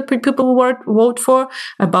party the people vote for,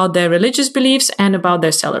 about their religious beliefs, and about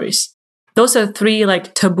their salaries. Those are three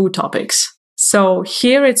like taboo topics. So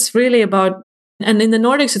here it's really about, and in the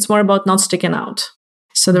Nordics, it's more about not sticking out.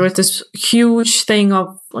 So there is this huge thing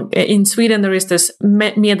of, like, in Sweden, there is this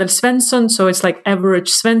Medelsvensson. So it's like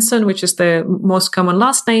average Svensson, which is the most common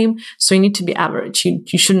last name. So you need to be average. You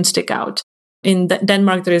shouldn't stick out. In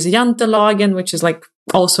Denmark, there is Jantelagen, which is like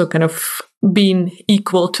also kind of being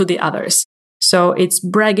equal to the others. So it's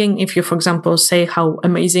bragging if you, for example, say how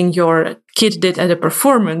amazing your kid did at a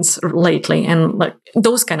performance lately, and like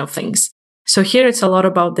those kind of things. So here it's a lot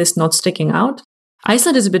about this not sticking out.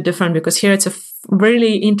 Iceland is a bit different because here it's a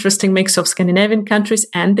really interesting mix of Scandinavian countries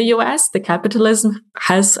and the US. The capitalism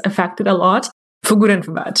has affected a lot, for good and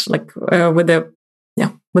for bad, like with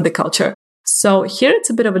the culture. So here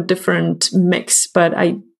it's a bit of a different mix, but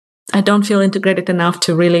I don't feel integrated enough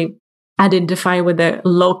to really identify with the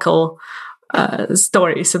local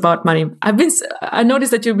stories about money. I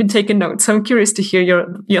noticed that you've been taking notes, so I'm curious to hear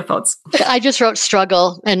your thoughts. I just wrote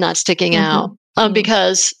struggle and not sticking out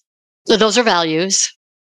because those are values.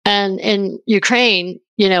 And in Ukraine,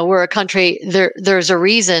 we're a country, there's a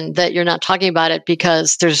reason that you're not talking about it,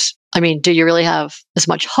 because do you really have as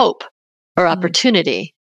much hope or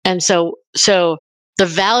opportunity? And so the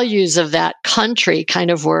values of that country kind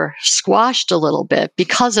of were squashed a little bit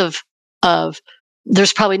because of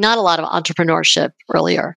there's probably not a lot of entrepreneurship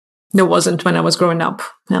earlier. There wasn't when I was growing up.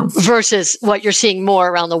 No. Versus what you're seeing more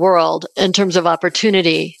around the world in terms of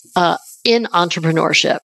opportunity in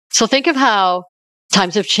entrepreneurship. So think of how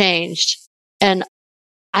times have changed. And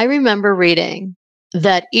I remember reading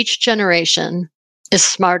that each generation is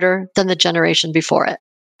smarter than the generation before it.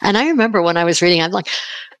 And I remember when I was reading, I'm like,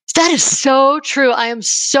 that is so true. I am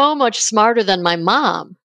so much smarter than my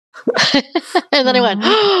mom. And then I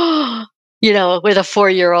went, with a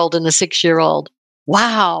 4-year-old and a 6-year-old.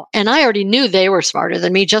 Wow. And I already knew they were smarter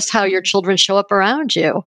than me, just how your children show up around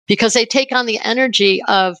you, because they take on the energy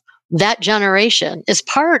of that generation is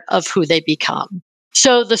part of who they become.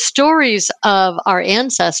 So the stories of our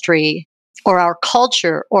ancestry or our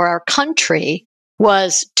culture or our country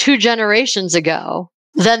was 2 generations ago,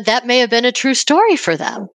 then that may have been a true story for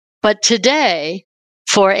them. But today,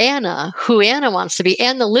 for Anna, who Anna wants to be,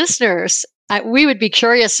 and the listeners, we would be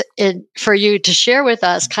curious for you to share with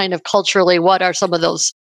us kind of culturally, what are some of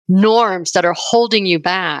those norms that are holding you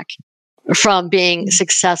back from being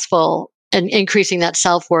successful and increasing that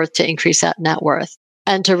self-worth to increase that net worth,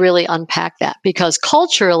 and to really unpack that. Because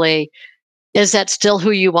culturally, is that still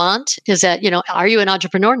who you want? Is that, are you an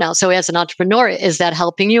entrepreneur now? So as an entrepreneur, is that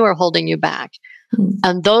helping you or holding you back?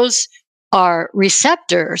 And those are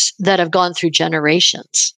receptors that have gone through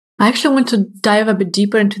generations. I actually want to dive a bit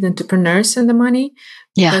deeper into the entrepreneurs and the money.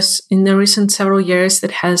 Yeah. Because in the recent several years,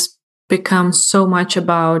 it has become so much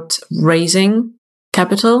about raising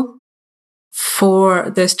capital for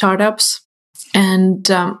the startups. And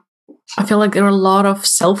I feel like there are a lot of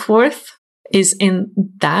self-worth is in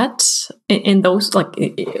that, in those, like,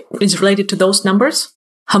 is related to those numbers.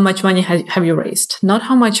 How much money have you raised? Not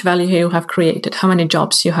how much value you have created, how many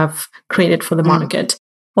jobs you have created for the market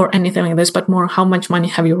or anything like this, but more how much money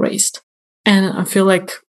have you raised? And I feel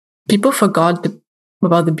like people forgot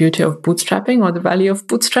about the beauty of bootstrapping or the value of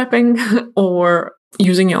bootstrapping or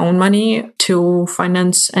using your own money to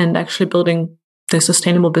finance and actually building the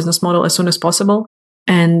sustainable business model as soon as possible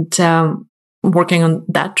and working on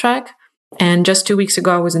that track. And just 2 weeks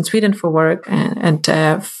ago, I was in Sweden for work and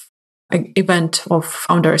an event of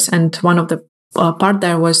founders. And one of the part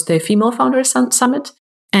there was the Female Founders Summit.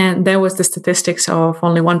 And there was the statistics of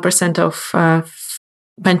only 1% of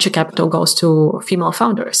venture capital goes to female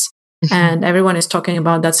founders. Mm-hmm. And everyone is talking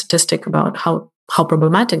about that statistic, about how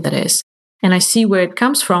problematic that is. And I see where it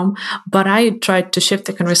comes from, but I tried to shift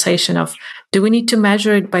the conversation of, do we need to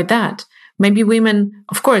measure it by that? Maybe women,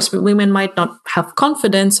 of course, women might not have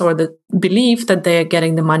confidence or the belief that they are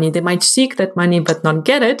getting the money. They might seek that money, but not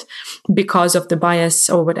get it because of the bias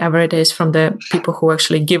or whatever it is from the people who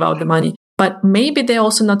actually give out the money. But maybe they're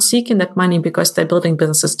also not seeking that money because they're building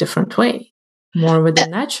businesses different way. more with the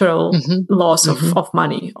natural laws of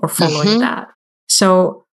money or following that.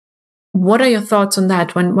 So what are your thoughts on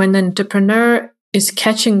that? When an entrepreneur is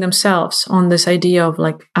catching themselves on this idea of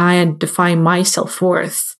like, I define my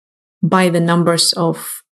self-worth by the numbers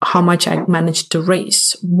of how much I managed to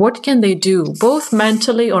raise, what can they do both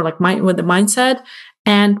mentally or like with the mindset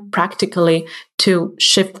and practically to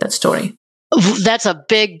shift that story? That's a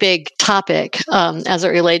big, big topic as it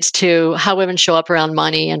relates to how women show up around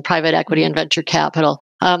money and private equity and venture capital.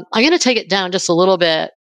 I'm going to take it down just a little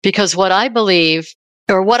bit because what I believe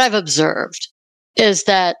or what I've observed is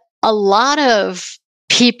that a lot of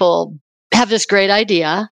people have this great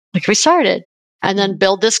idea, like we started, and then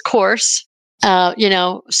build this course,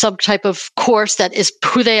 some type of course that is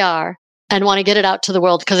who they are and want to get it out to the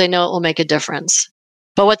world because they know it will make a difference.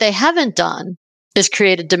 But what they haven't done is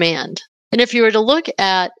create a demand. And if you were to look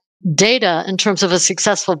at data in terms of a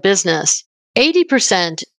successful business,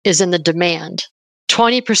 80% is in the demand,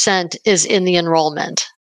 20% is in the enrollment.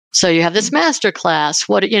 So you have this masterclass,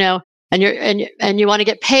 and you want to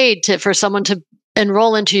get paid for someone to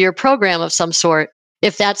enroll into your program of some sort.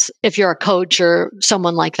 If you're a coach or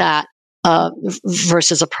someone like that,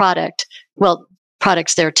 versus a product, well,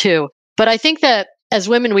 products there too. But I think that as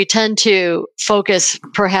women, we tend to focus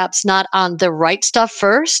perhaps not on the right stuff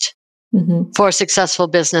first for a successful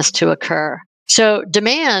business to occur. So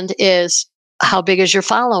demand is how big is your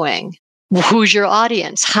following? Who's your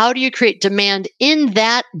audience? How do you create demand in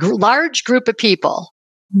that large group of people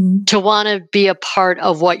to want to be a part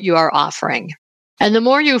of what you are offering? And the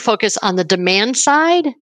more you focus on the demand side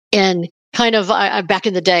and kind of back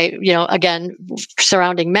in the day, again,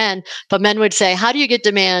 surrounding men, but men would say, how do you get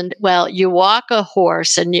demand? Well, you walk a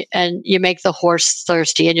horse and you make the horse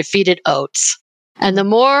thirsty and you feed it oats. And the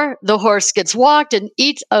more the horse gets walked and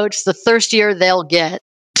eats oats, the thirstier they'll get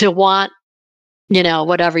to want,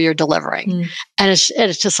 whatever you're delivering. And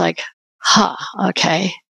it's just like,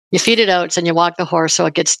 okay. You feed it oats and you walk the horse so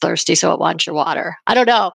it gets thirsty, so it wants your water. I don't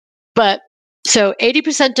know. But so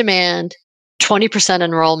 80% demand, 20%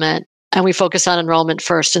 enrollment, and we focus on enrollment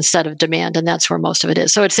first instead of demand. And that's where most of it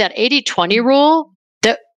is. So it's that 80-20 rule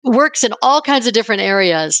that works in all kinds of different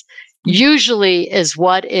areas, usually is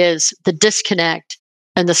what is the disconnect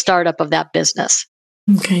and the startup of that business.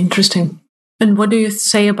 Okay, interesting. And what do you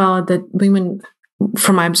say about that women,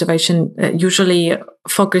 from my observation, usually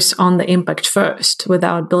focus on the impact first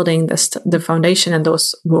without building the foundation, and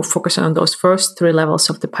those will focus on those first 3 levels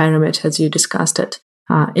of the pyramid as you discussed it.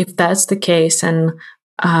 If that's the case and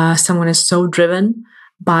someone is so driven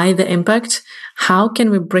by the impact, how can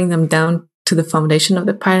we bring them down to the foundation of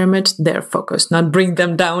the pyramid, their focus? Not bring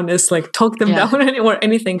them down as like talk them down or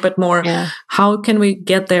anything, but more how can we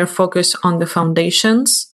get their focus on the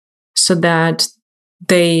foundations so that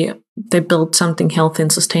they build something healthy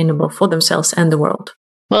and sustainable for themselves and the world?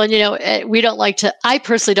 Well, I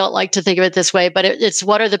personally don't like to think of it this way, but it's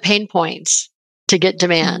what are the pain points to get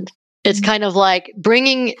demand? It's kind of like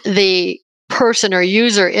bringing the person or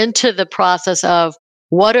user into the process of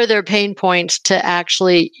what are their pain points to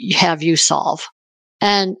actually have you solve.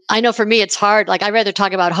 And I know for me, it's hard. Like I'd rather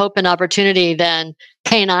talk about hope and opportunity than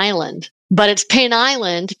Pain Island, but it's Pain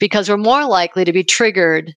Island because we're more likely to be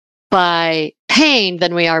triggered by pain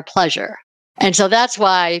than we are pleasure. And so that's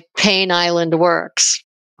why Pain Island works.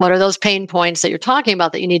 What are those pain points that you're talking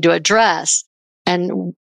about that you need to address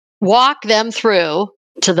and walk them through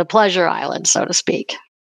to the pleasure island, so to speak?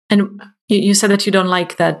 And you said that you don't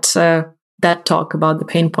like that talk about the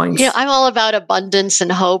pain points. Yeah, I'm all about abundance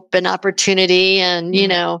and hope and opportunity and,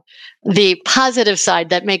 the positive side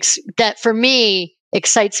that for me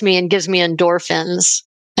excites me and gives me endorphins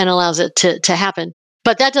and allows it to happen.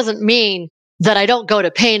 But that doesn't mean that I don't go to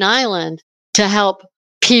Pain Island to help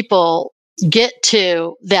people get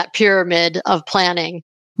to that pyramid of planning,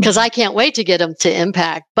 because I can't wait to get them to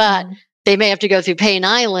impact. But they may have to go through Pain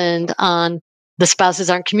Island on the spouses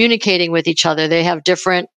aren't communicating with each other. They have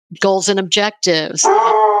different goals and objectives.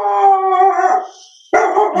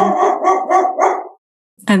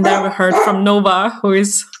 And then we heard from Nova, who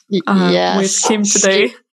is with Kim today.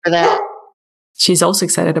 For that. She's also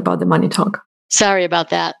excited about the money talk. Sorry about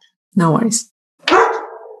that. No worries.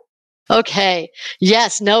 Okay.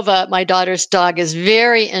 Yes, Nova, my daughter's dog, is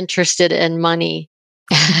very interested in money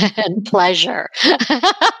and pleasure.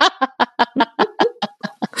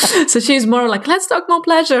 So she's more like, let's talk more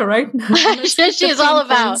pleasure, right? She's all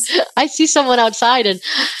about, I see someone outside and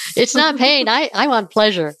it's not pain. I want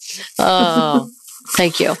pleasure. Oh,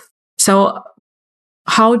 thank you. So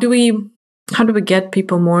how do we get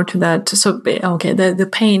people more to that? So, okay, the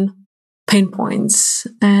pain points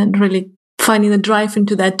and really finding the drive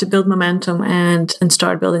into that to build momentum and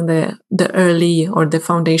start building the early or the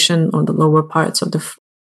foundation or the lower parts of the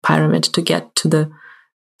pyramid to get to the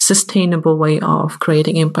sustainable way of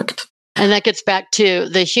creating impact. And that gets back to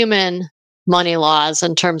the human money laws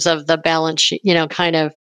in terms of the balance sheet, kind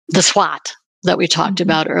of the SWOT that we talked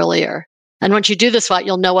about earlier. And once you do the SWOT,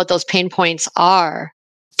 you'll know what those pain points are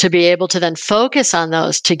to be able to then focus on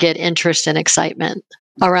those to get interest and excitement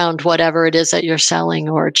around whatever it is that you're selling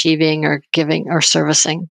or achieving or giving or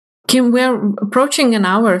servicing. Kim, we're approaching an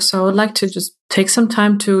hour, so I'd like to just take some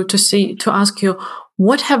time to ask you,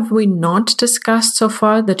 what have we not discussed so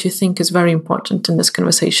far that you think is very important in this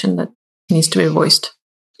conversation that needs to be voiced?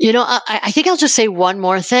 I think I'll just say one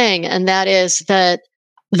more thing, and that is that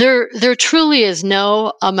there truly is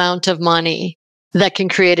no amount of money that can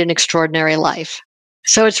create an extraordinary life.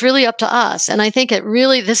 So it's really up to us. And I think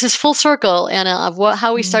this is full circle, Anna, of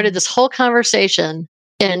how we started this whole conversation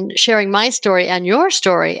in sharing my story and your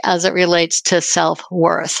story as it relates to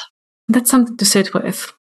self-worth. That's something to sit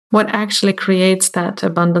with. What actually creates that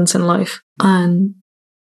abundance in life? And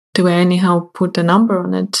do I anyhow put a number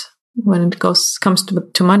on it when it comes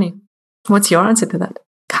to money? What's your answer to that?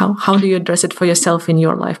 How do you address it for yourself in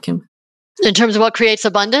your life, Kim? In terms of what creates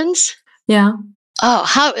abundance? Yeah.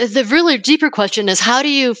 Oh, the really deeper question is, how do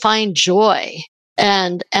you find joy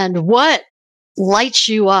and what lights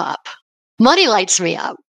you up? Money lights me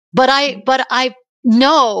up, but I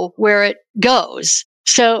know where it goes.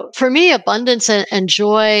 So for me, abundance and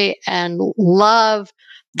joy and love,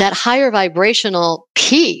 that higher vibrational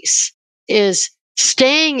piece, is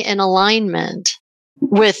staying in alignment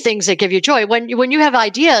with things that give you joy. When you have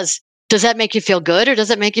ideas, does that make you feel good, or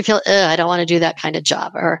does it make you feel, I don't want to do that kind of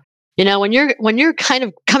job? Or, when you're kind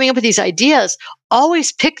of coming up with these ideas,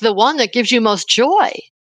 always pick the one that gives you most joy.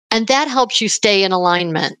 And that helps you stay in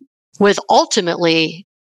alignment with ultimately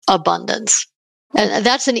abundance. And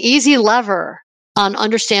that's an easy lever on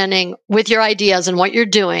understanding with your ideas and what you're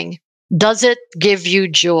doing. Does it give you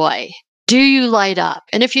joy? Do you light up?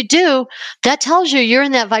 And if you do, that tells you you're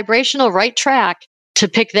in that vibrational right track to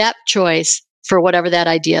pick that choice for whatever that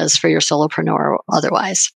idea is for your solopreneur or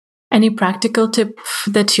otherwise. Any practical tip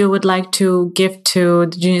that you would like to give to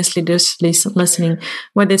the Genius leaders listening,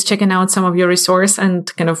 whether it's checking out some of your resource and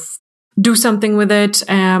kind of do something with it,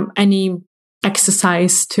 any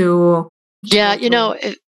exercise to... Yeah,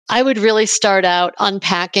 I would really start out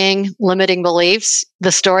unpacking limiting beliefs,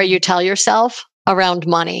 the story you tell yourself around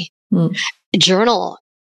money. Journal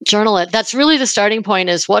it. That's really the starting point,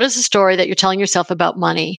 is what is the story that you're telling yourself about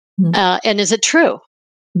money? And is it true?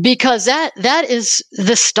 Because that is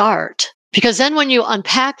the start. Because then when you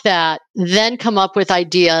unpack that, then come up with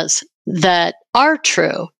ideas that are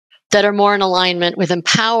true, that are more in alignment with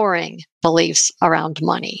empowering beliefs around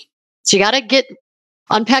money. So you got to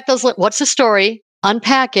unpack those. What's the story?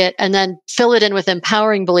 Unpack it, and then fill it in with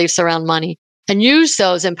empowering beliefs around money, and use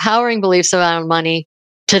those empowering beliefs around money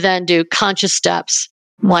to then do conscious steps,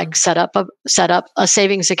 like set up a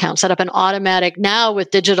savings account, set up an automatic. Now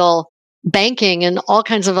with digital banking and all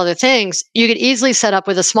kinds of other things, you could easily set up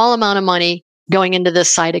with a small amount of money going into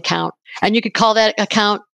this side account, and you could call that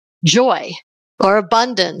account joy or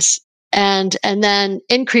abundance, and then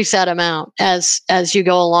increase that amount as you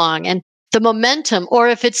go along. And the momentum, or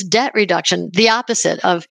if it's debt reduction, the opposite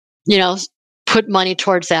of, put money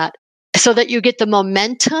towards that, so that you get the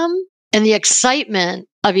momentum and the excitement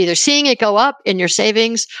of either seeing it go up in your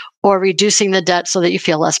savings or reducing the debt so that you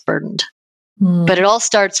feel less burdened. But it all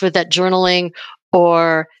starts with that journaling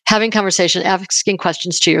or having conversation, asking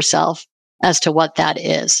questions to yourself as to what that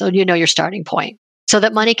is. So your starting point so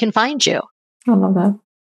that money can find you. I love that.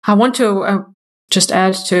 I want to just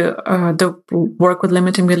add to the work with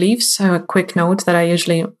limiting beliefs, a quick note that I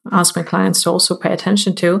usually ask my clients to also pay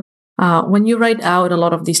attention to. When you write out a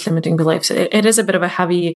lot of these limiting beliefs, it is a bit of a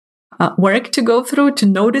heavy work to go through, to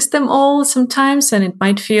notice them all sometimes, and it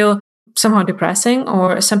might feel somehow depressing,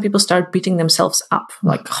 or some people start beating themselves up,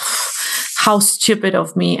 like, how stupid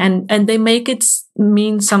of me, and they make it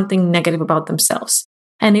mean something negative about themselves.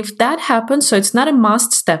 And if that happens, so it's not a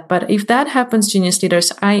must step, but if that happens, Genius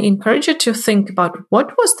leaders, I encourage you to think about,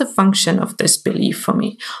 what was the function of this belief for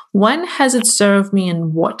me? When has it served me,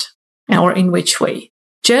 and what, or in which way?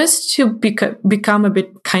 Just to become a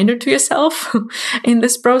bit kinder to yourself in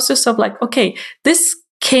this process of like, okay, this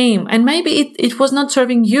came, and maybe it was not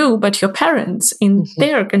serving you, but your parents in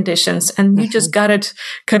their conditions, and you just got it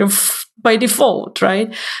kind of by default,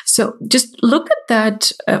 right? So just look at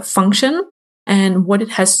that function and what it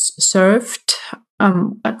has served,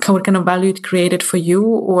 what kind of value it created for you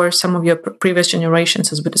or some of your previous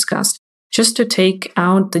generations, as we discussed, just to take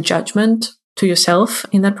out the judgment to yourself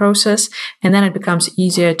in that process. And then it becomes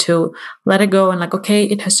easier to let it go and like, okay,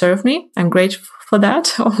 it has served me. I'm grateful for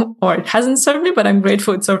that. Or it hasn't served me, but I'm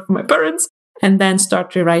grateful it served my parents. And then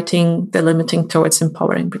start rewriting the limiting towards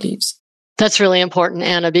empowering beliefs. That's really important,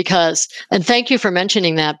 Anna, and thank you for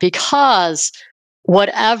mentioning that, because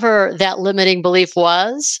whatever that limiting belief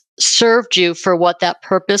was served you for what that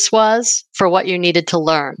purpose was, for what you needed to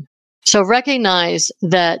learn. So recognize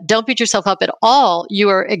that, don't beat yourself up at all. You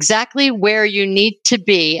are exactly where you need to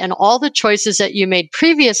be. And all the choices that you made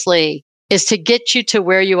previously is to get you to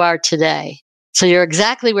where you are today. So you're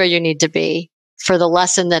exactly where you need to be for the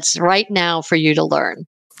lesson that's right now for you to learn.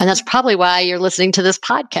 And that's probably why you're listening to this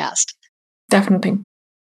podcast. Definitely.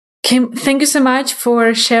 Kim, thank you so much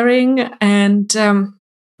for sharing and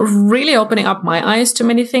really opening up my eyes to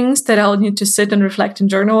many things that I'll need to sit and reflect and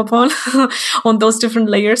journal upon on those different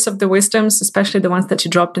layers of the wisdoms, especially the ones that you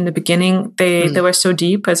dropped in the beginning. They were so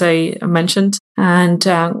deep, as I mentioned, and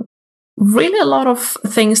really a lot of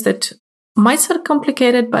things that might sound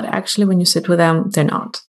complicated, but actually when you sit with them, they're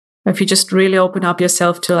not. If you just really open up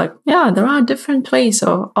yourself to like, yeah, there are different ways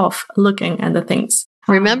of looking at the things.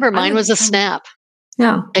 Remember, mine was a snap.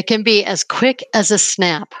 Yeah. It can be as quick as a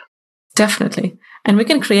snap. Definitely. And we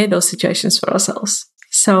can create those situations for ourselves.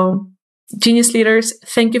 So, Genius Leaders,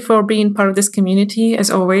 thank you for being part of this community. As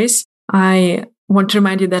always, I want to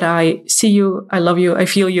remind you that I see you, I love you, I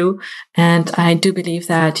feel you, and I do believe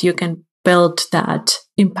that you can build that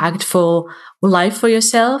impactful life for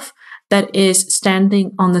yourself that is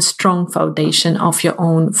standing on a strong foundation of your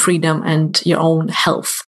own freedom and your own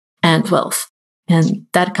health and wealth. And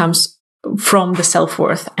that comes from the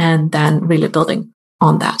self-worth and then really building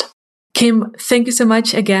on that. Kim, thank you so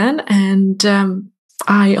much again. And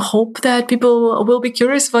I hope that people will be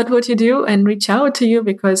curious about what you do and reach out to you,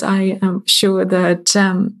 because I am sure that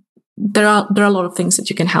there are a lot of things that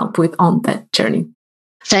you can help with on that journey.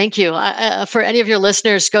 Thank you. For any of your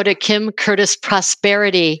listeners, go to Kim Curtis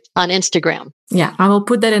Prosperity on Instagram. Yeah, I will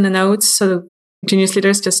put that in the notes. So Genius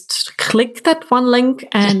Leaders, just click that one link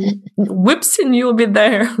and whoops, and you'll be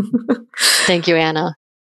there. Thank you, Anna.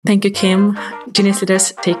 Thank you, Kim. Genius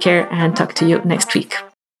Leaders, take care and talk to you next week.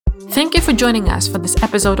 Thank you for joining us for this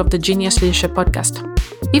episode of the Genius Leadership Podcast.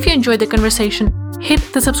 If you enjoyed the conversation, hit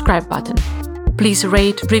the subscribe button. Please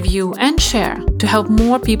rate, review, and share to help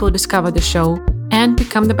more people discover the show and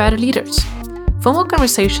become the better leaders. For more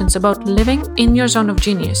conversations about living in your zone of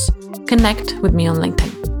genius, connect with me on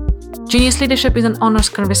LinkedIn. Genius Leadership is an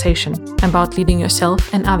honest conversation about leading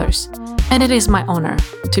yourself and others, and it is my honor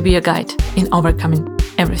to be a guide in overcoming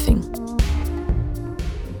everything.